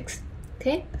 -6.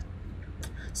 Okay.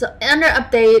 So under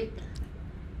update,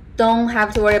 don't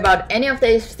have to worry about any of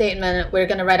the if statement. We're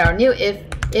gonna write our new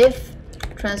if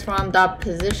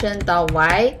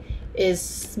transform.position.y is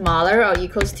smaller or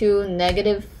equals to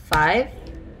 -5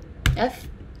 f.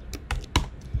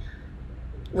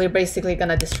 We're basically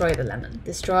gonna destroy the lemon.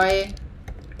 Destroy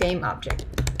game object.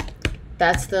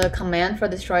 That's the command for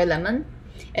destroy lemon.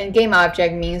 And game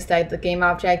object means that the game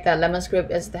object that lemon script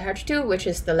is attached to, which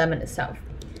is the lemon itself.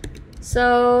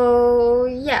 So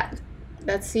yeah,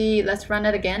 let's run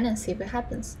it again and see if it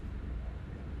happens.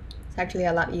 It's actually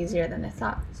a lot easier than I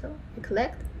thought. So I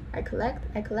collect.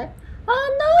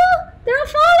 Oh no, they're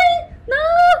falling, no.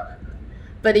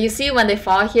 But you see when they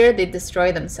fall here, they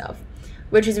destroy themselves,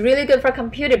 which is really good for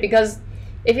computer, because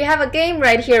if you have a game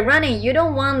right here running, you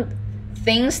don't want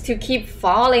things to keep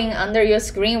falling under your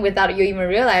screen without you even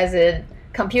realize it.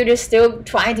 Computer's still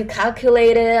trying to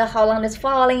calculate it, how long it's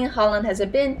falling, how long has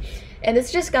it been, and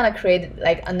it's just gonna create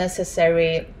like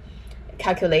unnecessary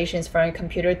calculations for a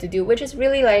computer to do, which is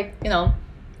really like, you know,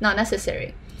 not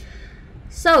necessary.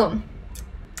 So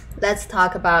let's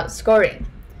talk about scoring.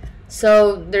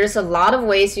 So there's a lot of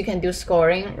ways you can do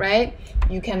scoring, right?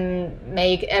 You can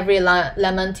make every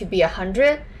lemon to be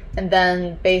 100, and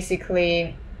then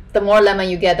basically the more lemon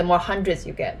you get, the more hundreds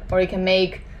you get. Or you can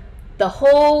make the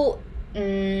whole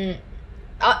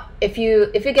if you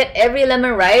get every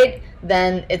lemon right,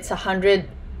 then it's 100.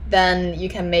 Then you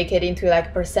can make it into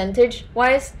like percentage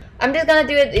wise. I'm just gonna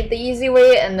do it the easy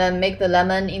way and then make the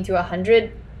lemon into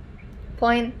 100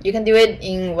 point. You can do it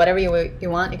in whatever you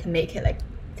want. You can make it like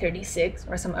 36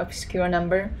 or some obscure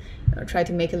number, or try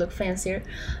to make it look fancier,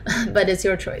 but it's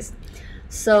your choice.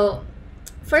 So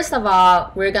first of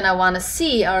all, we're gonna want to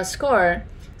see our score.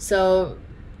 So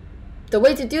the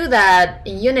way to do that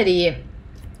in Unity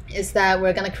is that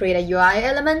we're gonna create a UI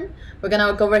element. We're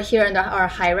gonna go over here under our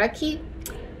hierarchy.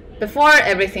 Before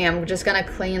everything, I'm just gonna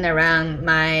clean around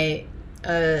my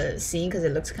scene because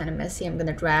it looks kind of messy. I'm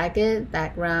gonna drag it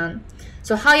background.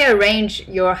 So how you arrange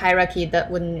your hierarchy,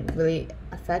 that wouldn't really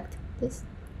affect this.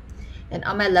 And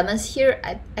on my lemons here,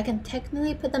 I can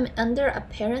technically put them under a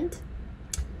parent.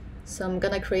 So I'm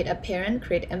gonna create a parent,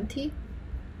 create empty.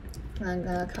 And I'm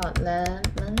gonna call it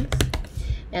lemons.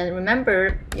 And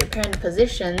remember, your parent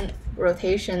position,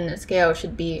 rotation, scale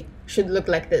should look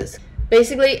like this.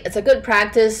 Basically, it's a good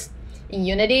practice in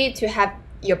Unity to have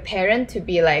your parent to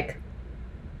be like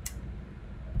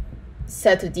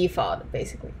set to default,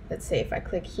 basically. Let's say if I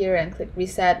click here and click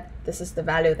reset, this is the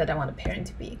value that I want the parent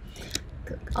to be.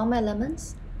 Click on my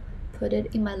lemons, put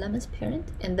it in my lemons parent,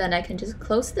 and then I can just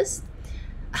close this.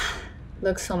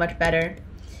 Looks so much better.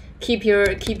 Keep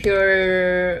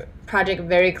your project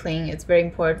very clean. It's very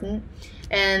important.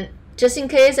 And just in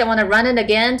case, I want to run it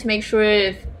again to make sure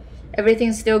if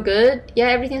everything's still good. Yeah,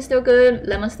 everything's still good.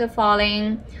 Lemon's still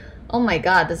falling. Oh my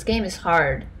god, this game is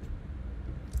hard.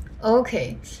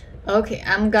 Okay,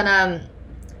 I'm gonna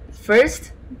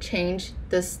first change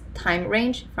this time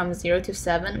range from 0 to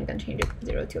 7. I'm gonna change it from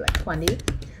 0 to like 20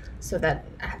 so that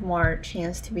I have more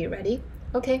chance to be ready.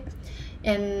 Okay,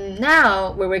 and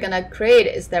now what we're gonna create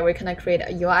is that we're gonna create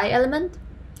a UI element.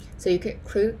 So you can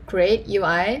create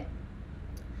UI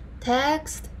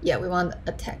text. Yeah, we want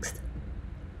a text.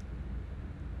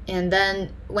 And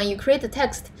then when you create the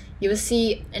text, you will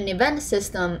see an event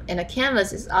system and a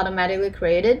canvas is automatically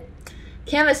created.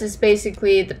 Canvas is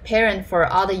basically the parent for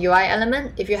all the UI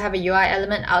element. If you have a UI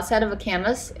element outside of a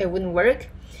canvas, it wouldn't work.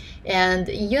 And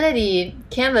in Unity,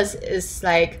 canvas is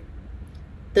like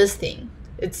this thing.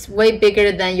 It's way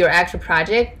bigger than your actual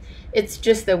project. It's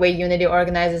just the way Unity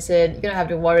organizes it. You don't have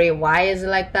to worry why is it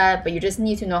like that, but you just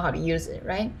need to know how to use it,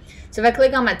 right? So if I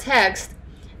click on my text,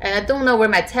 and I don't know where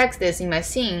my text is in my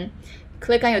scene,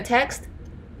 click on your text,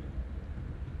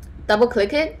 double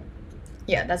click it.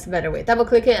 Yeah, that's a better way. Double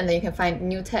click it and then you can find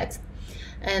new text.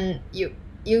 And you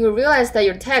will realize that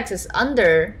your text is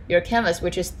under your canvas,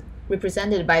 which is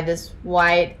represented by this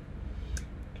white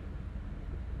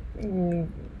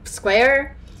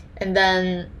square. And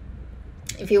then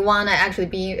if you want to actually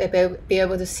be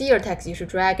able to see your text, you should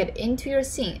drag it into your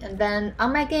scene. And then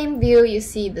on my game view, you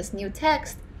see this new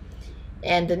text.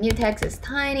 And the new text is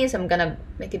tiny, so I'm gonna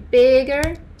make it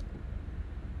bigger.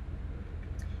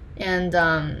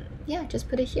 And yeah, just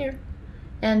put it here.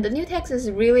 And the new text is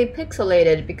really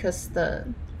pixelated because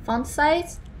the font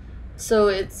size. So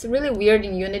it's really weird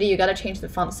in Unity. You gotta change the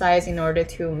font size in order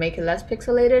to make it less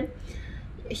pixelated.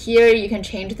 Here you can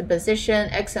change the position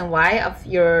X and Y of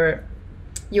your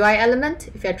UI element.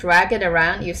 If I drag it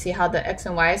around, you see how the X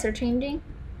and Y's are changing.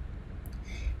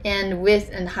 And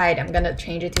width and height, I'm gonna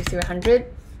change it to 300.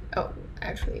 Oh,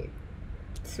 actually,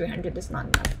 300 is not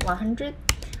enough. 100.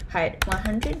 Height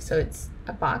 100, so it's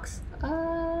a box.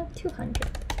 200.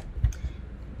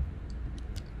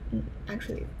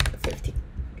 Actually, 50.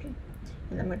 Okay,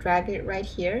 and I'm gonna drag it right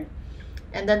here.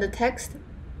 And then the text,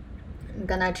 I'm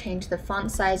gonna change the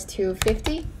font size to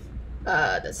 50.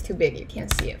 That's too big, you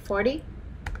can't see it. 40.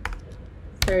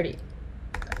 30.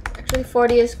 Actually,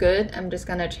 40 is good. I'm just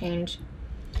gonna change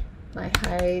my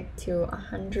height to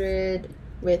 100,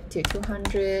 width to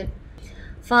 200.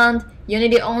 Font,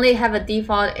 Unity only have a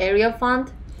default Arial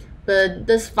font, but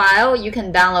this file you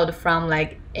can download from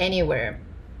like anywhere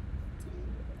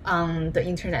on the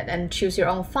internet and choose your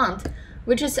own font,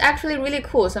 which is actually really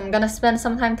cool. So I'm gonna spend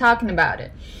some time talking about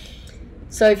it.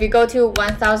 So if you go to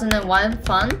 1001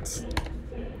 fonts,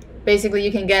 basically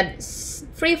you can get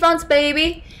free fonts,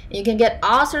 baby. You can get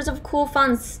all sorts of cool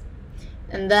fonts.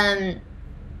 And then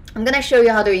I'm gonna show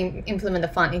you how to implement the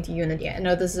font into Unity. I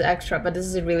know this is extra, but this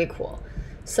is really cool.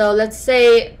 So let's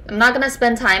say I'm not gonna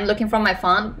spend time looking for my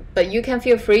font, but you can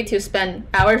feel free to spend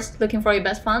hours looking for your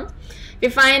best font. If you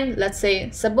find, let's say,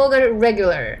 Saboga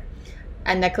Regular,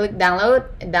 and I click download,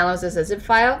 it downloads as a zip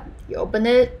file. You open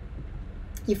it,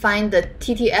 you find the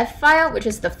TTF file, which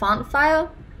is the font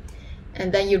file,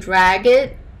 and then you drag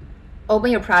it,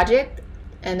 open your project,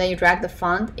 and then you drag the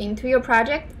font into your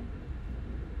project.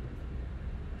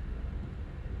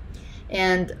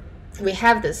 And we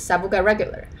have this Saboga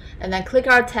Regular. And then click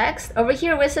our text. Over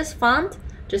here where it says font,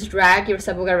 just drag your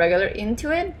Saboga Regular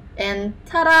into it, and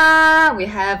ta-da! We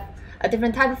have a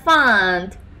different type of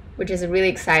font, which is really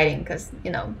exciting because,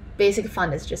 you know, basic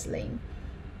font is just lame.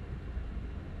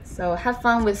 So have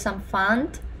fun with some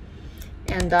font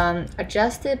and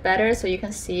adjust it better so you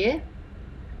can see it.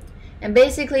 And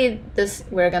basically this,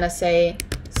 we're gonna say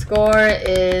score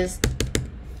is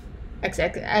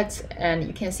XXX, and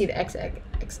you can see the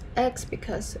XXX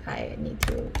because I need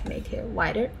to make it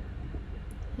wider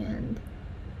and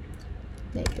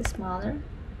make it smaller.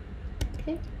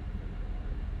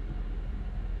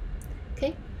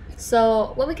 Okay,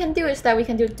 so what we can do is that we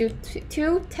can do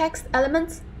two text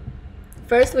elements.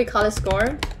 First we call it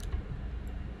score,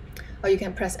 or you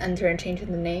can press enter and change the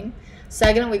name.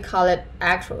 Second we call it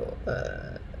actual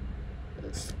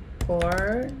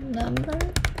score number.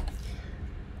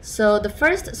 So the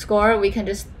first score, we can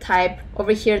just type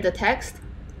over here the text,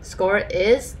 score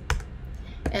is,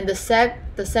 and the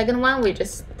second one, we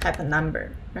just type a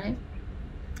number, right?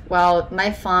 Well,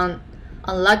 my font,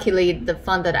 unluckily, the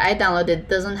font that I downloaded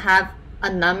doesn't have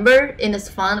a number in its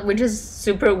font, which is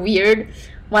super weird.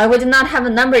 Why would it not have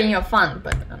a number in your font?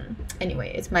 But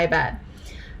anyway, it's my bad.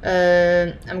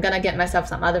 I'm gonna get myself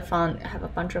some other font. I have a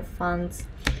bunch of fonts.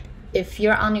 If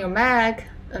you're on your Mac,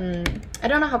 I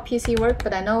don't know how PC work,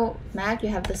 but I know Mac, you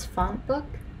have this font book.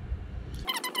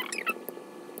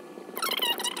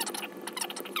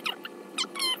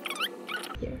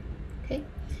 Here, okay?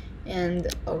 And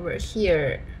over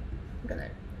here, I'm gonna,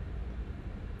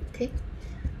 okay?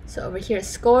 So over here,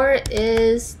 score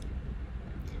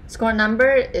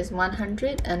number is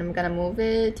 100, and I'm gonna move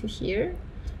it to here.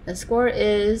 And score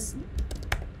is,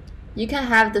 you can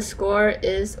have the score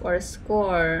is or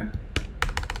score.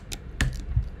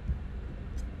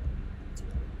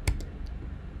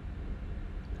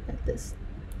 This.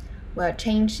 Well, you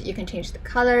can change the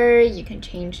color, you can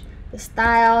change the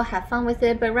style, have fun with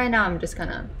it, but right now I'm just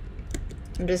gonna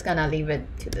leave it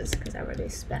to this because I already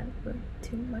spent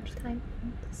too much time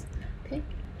on this.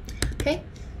 Okay,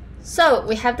 so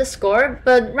we have the score,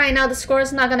 but right now the score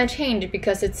is not gonna change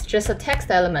because it's just a text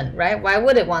element, right? Why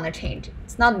would it want to change?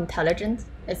 It's not intelligent,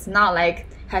 it's not like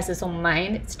has its own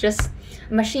mind, it's just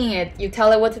a machine. You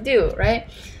tell it what to do, right?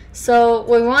 So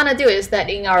what we want to do is that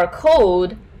in our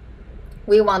code,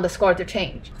 we want the score to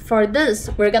change. For this,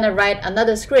 we're gonna write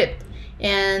another script,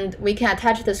 and we can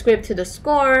attach the script to the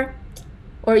score,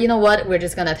 or you know what, we're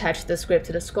just gonna attach the script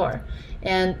to the score.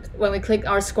 And when we click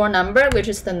our score number, which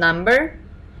is the number,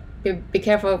 be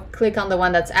careful, click on the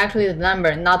one that's actually the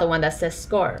number, not the one that says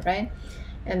score, right?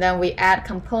 And then we add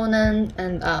component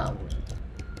and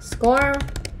score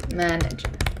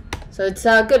manager. So it's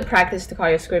a good practice to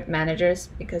call your script managers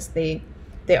because they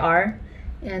are.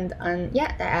 And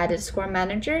yeah, I added score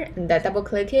manager, and I double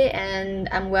click it, and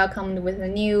I'm welcomed with a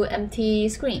new empty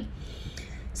screen.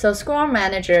 So score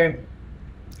manager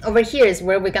over here is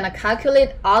where we're gonna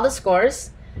calculate all the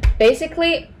scores.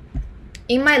 Basically,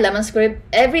 in my lemon script,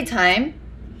 every time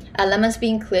a lemon's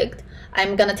being clicked,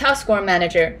 I'm gonna tell score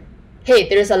manager, hey,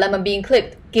 there's a lemon being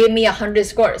clicked, give me 100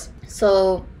 scores.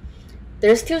 So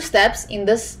there's two steps in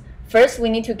this. First, we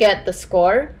need to get the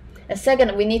score, and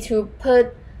second, we need to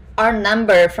put our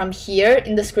number from here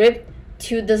in the script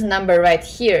to this number right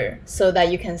here so that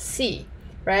you can see,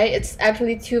 right? It's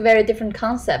actually two very different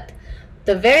concepts.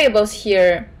 The variables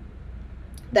here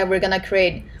that we're gonna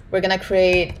create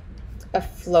a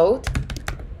float.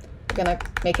 We're gonna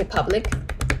make it public.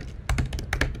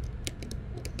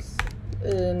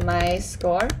 My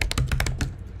score.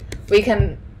 We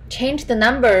can change the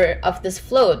number of this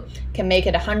float, can make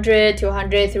it 100,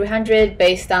 200, 300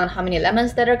 based on how many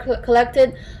lemons that are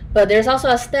collected. But there's also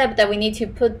a step that we need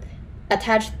to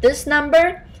attach this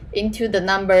number into the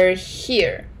number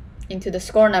here, into the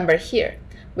score number here,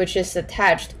 which is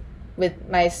attached with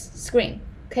my screen.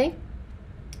 Okay,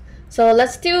 so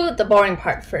let's do the boring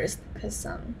part first, because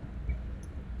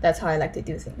that's how I like to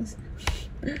do things.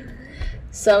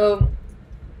 So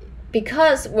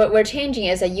because what we're changing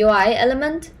is a UI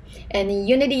element, and in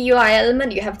Unity UI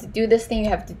element, you have to do this thing. You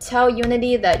have to tell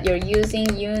Unity that you're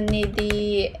using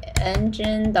Unity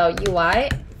engine.ui,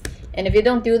 and if you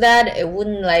don't do that, it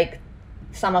wouldn't, like,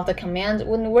 some of the commands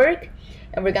wouldn't work.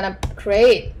 And we're gonna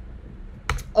create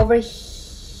over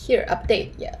here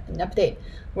update, an update.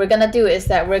 We're gonna do is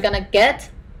that we're gonna get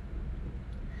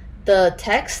the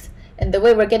text, and the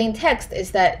way we're getting text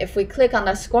is that if we click on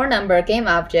the score number game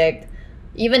object,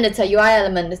 even it's a UI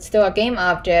element, it's still a game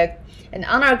object. And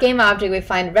on our game object, we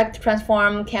find rect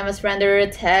transform, canvas render,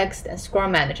 text, and score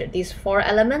manager, these 4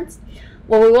 elements.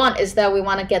 What we want is that we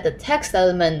want to get the text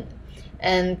element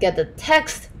and get the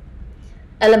text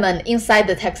element inside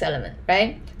the text element,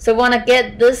 right? So we want to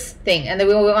get this thing, and then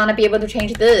we want to be able to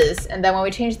change this, and then when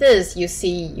we change this, you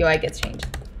see UI gets changed,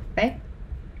 right?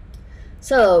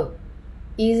 So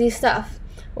easy stuff.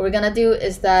 What we're going to do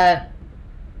is that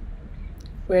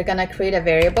we're going to create a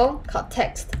variable called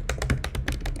text.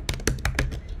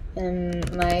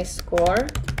 And my score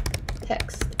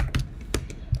text,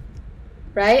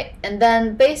 right? And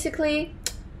then basically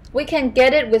we can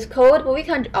get it with code, but we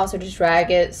can also just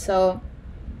drag it. So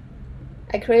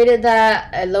I created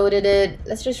that, I loaded it,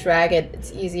 let's just drag it,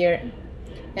 it's easier.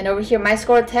 And over here, my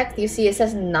score text, you see it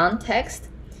says non-text.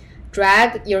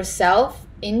 Drag yourself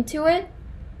into it,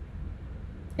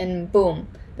 and boom,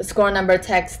 the score number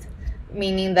text,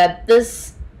 meaning that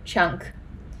this chunk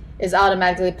is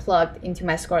automatically plugged into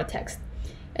my score text.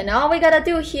 And all we gotta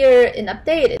do here in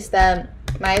update is that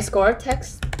my score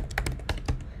text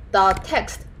dot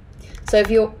text. So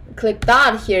if you click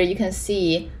dot here, you can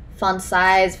see font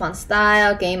size, font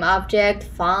style, game object,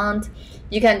 font.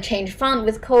 You can change font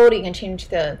with code, you can change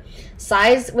the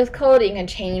size with code, you can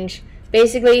change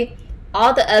basically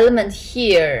all the elements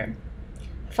here.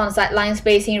 Font size, line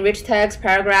spacing, rich text,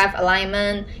 paragraph,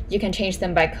 alignment, you can change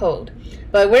them by code.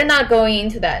 But we're not going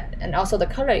into that, and also the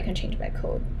color you can change by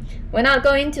code. We're not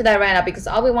going into that right now because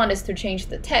all we want is to change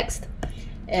the text.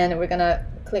 And we're gonna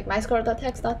click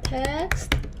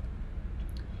myscore.text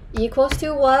equals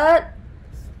to what?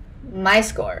 My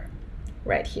score,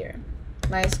 right here,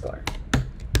 my score.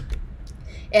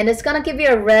 And it's gonna give you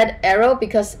a red arrow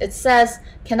because it says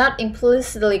cannot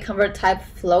implicitly convert type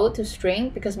float to string,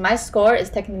 because my score is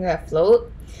technically a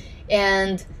float,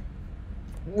 and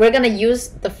we're gonna use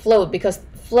the float because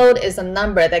float is a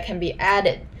number that can be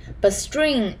added, but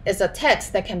string is a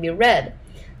text that can be read.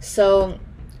 So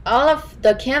all of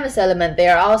the canvas element, they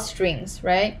are all strings,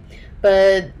 right?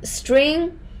 But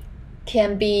string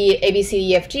can be A, B, C,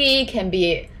 D, E, F, G, can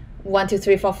be 1, 2,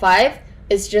 3, 4, 5.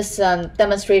 It's just a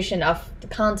demonstration of the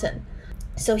content.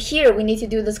 So here we need to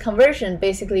do this conversion.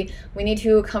 Basically, we need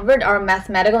to convert our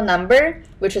mathematical number,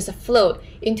 which is a float,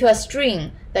 into a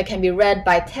string that can be read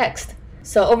by text.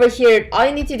 So over here, all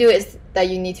you need to do is that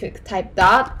you need to type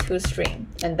dot to string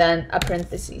and then a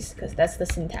parentheses, because that's the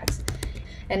syntax.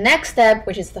 And next step,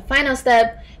 which is the final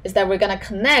step, is that we're gonna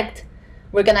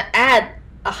add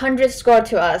 100 score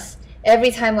to us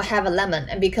every time we have a lemon.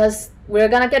 And because we're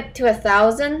gonna get to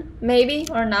 1,000 maybe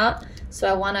or not, so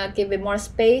I wanna give it more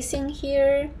spacing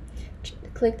here.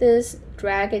 Click this,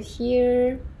 drag it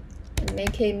here, and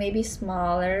make it maybe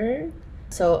smaller.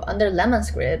 So under lemon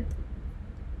script,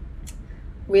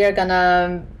 we are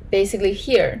gonna basically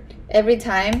here, every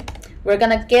time we're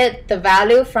gonna get the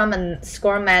value from a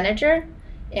score manager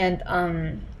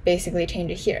and basically change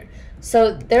it here.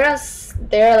 So there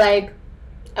are like,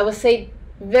 I would say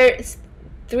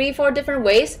 3-4 different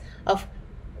ways of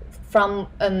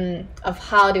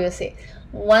how do you say,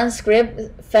 one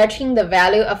script fetching the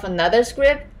value of another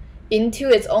script into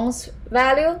its own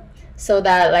value, so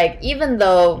that like even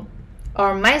though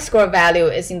our my score value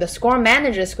is in the score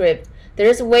manager script,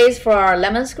 there's ways for our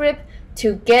lemon script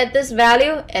to get this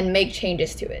value and make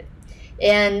changes to it.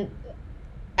 And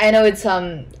I know it's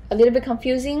a little bit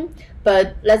confusing,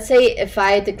 but let's say if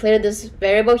I declare this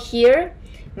variable here,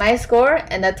 my score,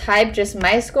 and I type just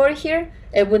my score here,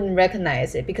 it wouldn't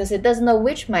recognize it because it doesn't know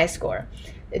which my score.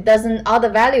 It doesn't, all the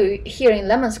value here in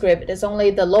lemon script is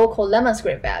only the local lemon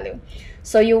script value.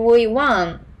 So we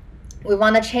want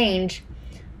to change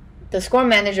the score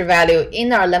manager value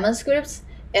in our lemon scripts,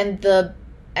 and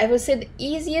I would say the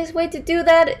easiest way to do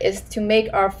that is to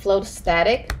make our float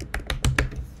static.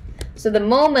 So the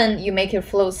moment you make your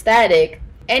float static,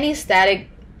 any static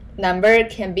number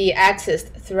can be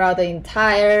accessed throughout the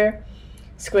entire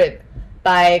script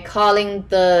by calling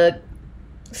the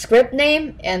script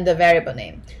name and the variable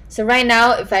name. So right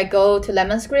now, if I go to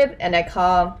lemon script and I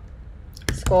call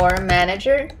score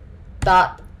manager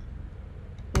dot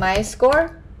my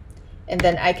score, and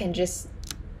then I can just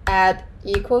add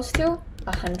equals to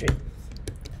 100.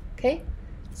 Okay,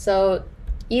 So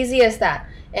easy as that.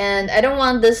 And I don't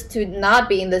want this to not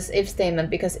be in this if statement,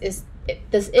 because this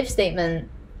if statement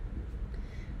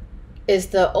is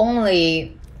the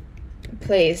only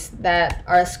place that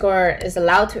our score is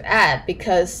allowed to add,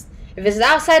 because if it's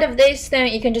outside of this, then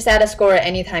you can just add a score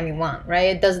anytime you want,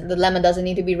 right? The lemon doesn't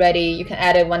need to be ready. You can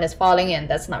add it when it's falling in.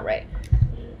 That's not right.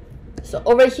 So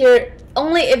over here,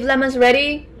 only if lemon's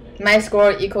ready, my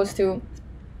score equals to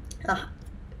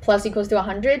plus equals to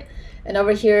 100. And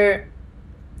over here,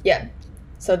 yeah.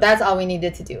 So that's all we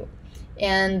needed to do.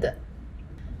 And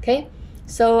okay,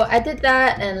 so I did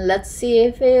that, and let's see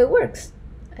if it works.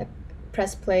 I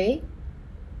press play.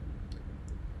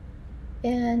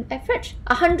 And I fetch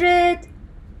 100.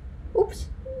 Oops,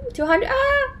 200.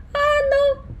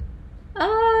 No.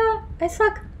 I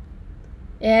suck.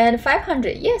 And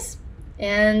 500. Yes.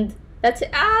 And that's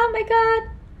it. My god.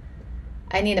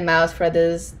 I need a mouse for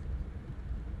this.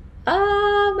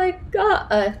 Oh my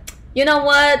god. You know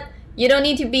what? You don't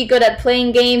need to be good at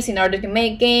playing games in order to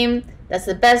make game. That's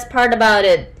the best part about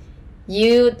it.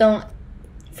 You don't.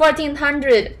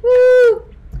 1400. Woo!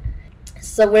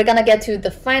 So we're gonna get to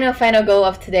the final goal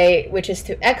of today, which is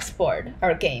to export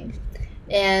our game.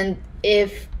 And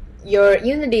if your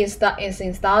Unity is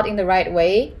installed in the right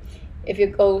way, if you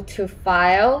go to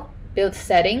File, Build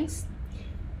Settings,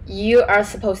 you are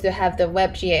supposed to have the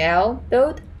WebGL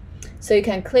build. So you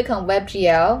can click on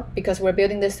WebGL, because we're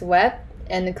building this web,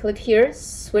 and click here,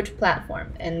 Switch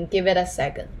Platform, and give it a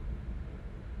second.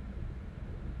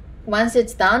 Once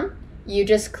it's done, you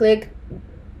just click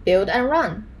Build and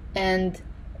Run. And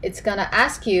it's gonna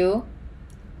ask you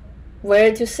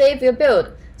where to save your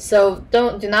build. So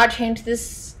do not change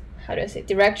this, how do I say,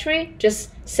 directory.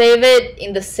 Just save it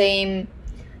in the same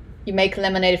You Make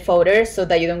Lemonade folder so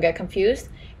that you don't get confused.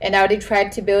 And I already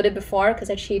tried to build it before because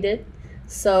I cheated.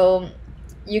 So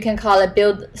you can call it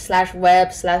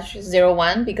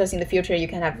build/web/01, because in the future you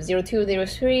can have 02,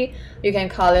 03. You can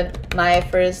call it my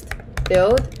first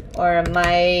build or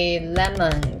my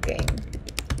lemon game.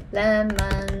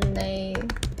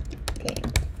 Lemonade game.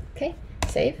 Okay,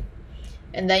 save.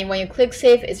 And then when you click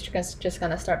save, it's just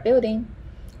gonna start building.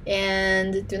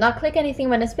 And do not click anything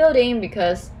when it's building,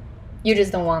 because you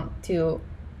just don't want to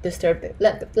disturb it.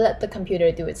 Let the computer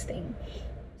do its thing.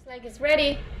 Looks like it's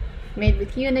ready. Made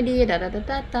with Unity.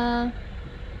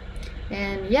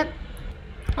 And yep.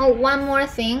 Oh, one more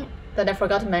thing that I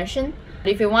forgot to mention.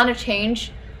 If you want to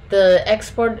change the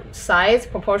export size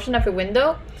proportion of your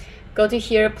window, go to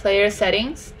here, Player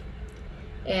Settings,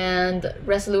 and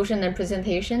Resolution and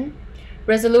Presentation.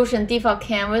 Resolution, default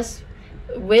canvas,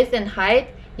 width and height,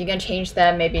 you can change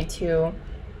that maybe to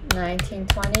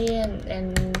 1920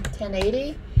 and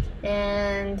 1080.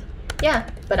 And yeah,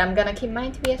 but I'm gonna keep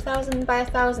mine to be 1000 by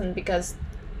 1000, because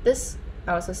this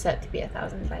I also set to be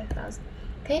 1000 by 1000.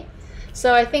 Okay,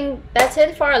 so I think that's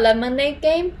it for our Lemonade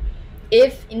game.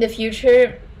 If in the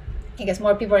future, I guess,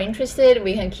 more people are interested,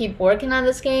 we can keep working on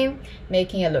this game,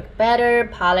 making it look better,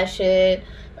 polish it,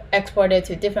 export it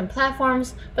to different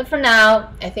platforms. But for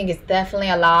now, I think it's definitely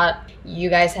a lot. You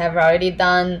guys have already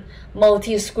done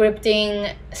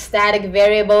multi-scripting, static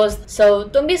variables, so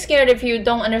don't be scared if you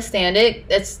don't understand it.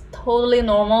 It's totally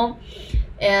normal.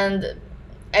 And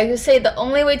I would say the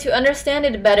only way to understand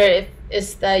it better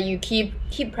is that you keep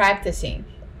practicing.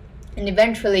 And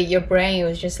eventually your brain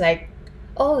was just like,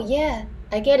 oh yeah,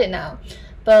 I get it now.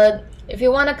 But if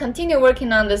you want to continue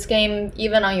working on this game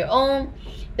even on your own,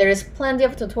 there is plenty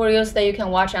of tutorials that you can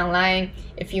watch online.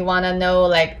 If you want to know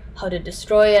like how to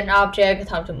destroy an object,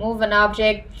 how to move an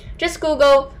object, just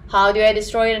Google how do I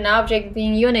destroy an object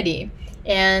in Unity,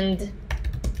 and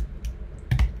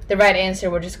the right answer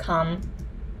will just come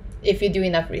if you do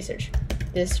enough research.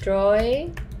 Destroy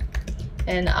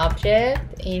an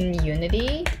object in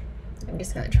Unity. I'm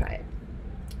just gonna try it.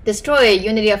 Destroy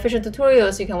Unity official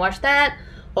tutorials, you can watch that,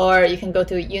 or you can go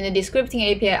to Unity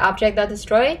Scripting API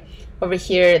object.destroy. Over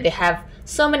here they have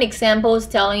so many examples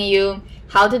telling you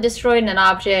how to destroy an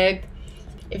object.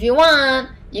 If you want,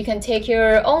 you can take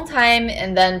your own time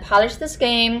and then polish this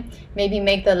game, maybe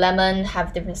make the lemon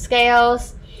have different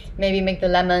scales, maybe make the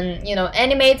lemon, you know,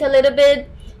 animate a little bit,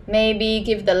 maybe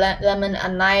give the lemon a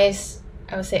nice,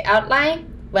 I would say, outline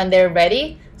when they're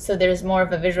ready, so there's more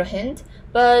of a visual hint.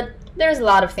 But there's a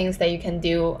lot of things that you can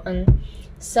do.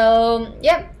 So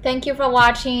yeah, thank you for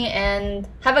watching and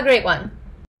have a great one.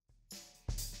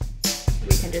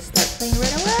 We can just start playing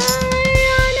right away. Oh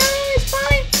no, it's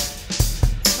fine.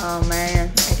 Oh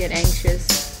man, I get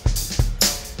anxious.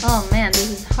 Oh man, this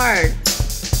is hard.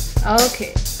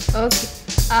 Okay.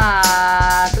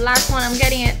 The last one, I'm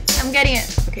getting it.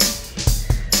 Okay.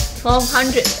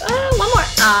 1200. One more.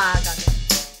 Got it.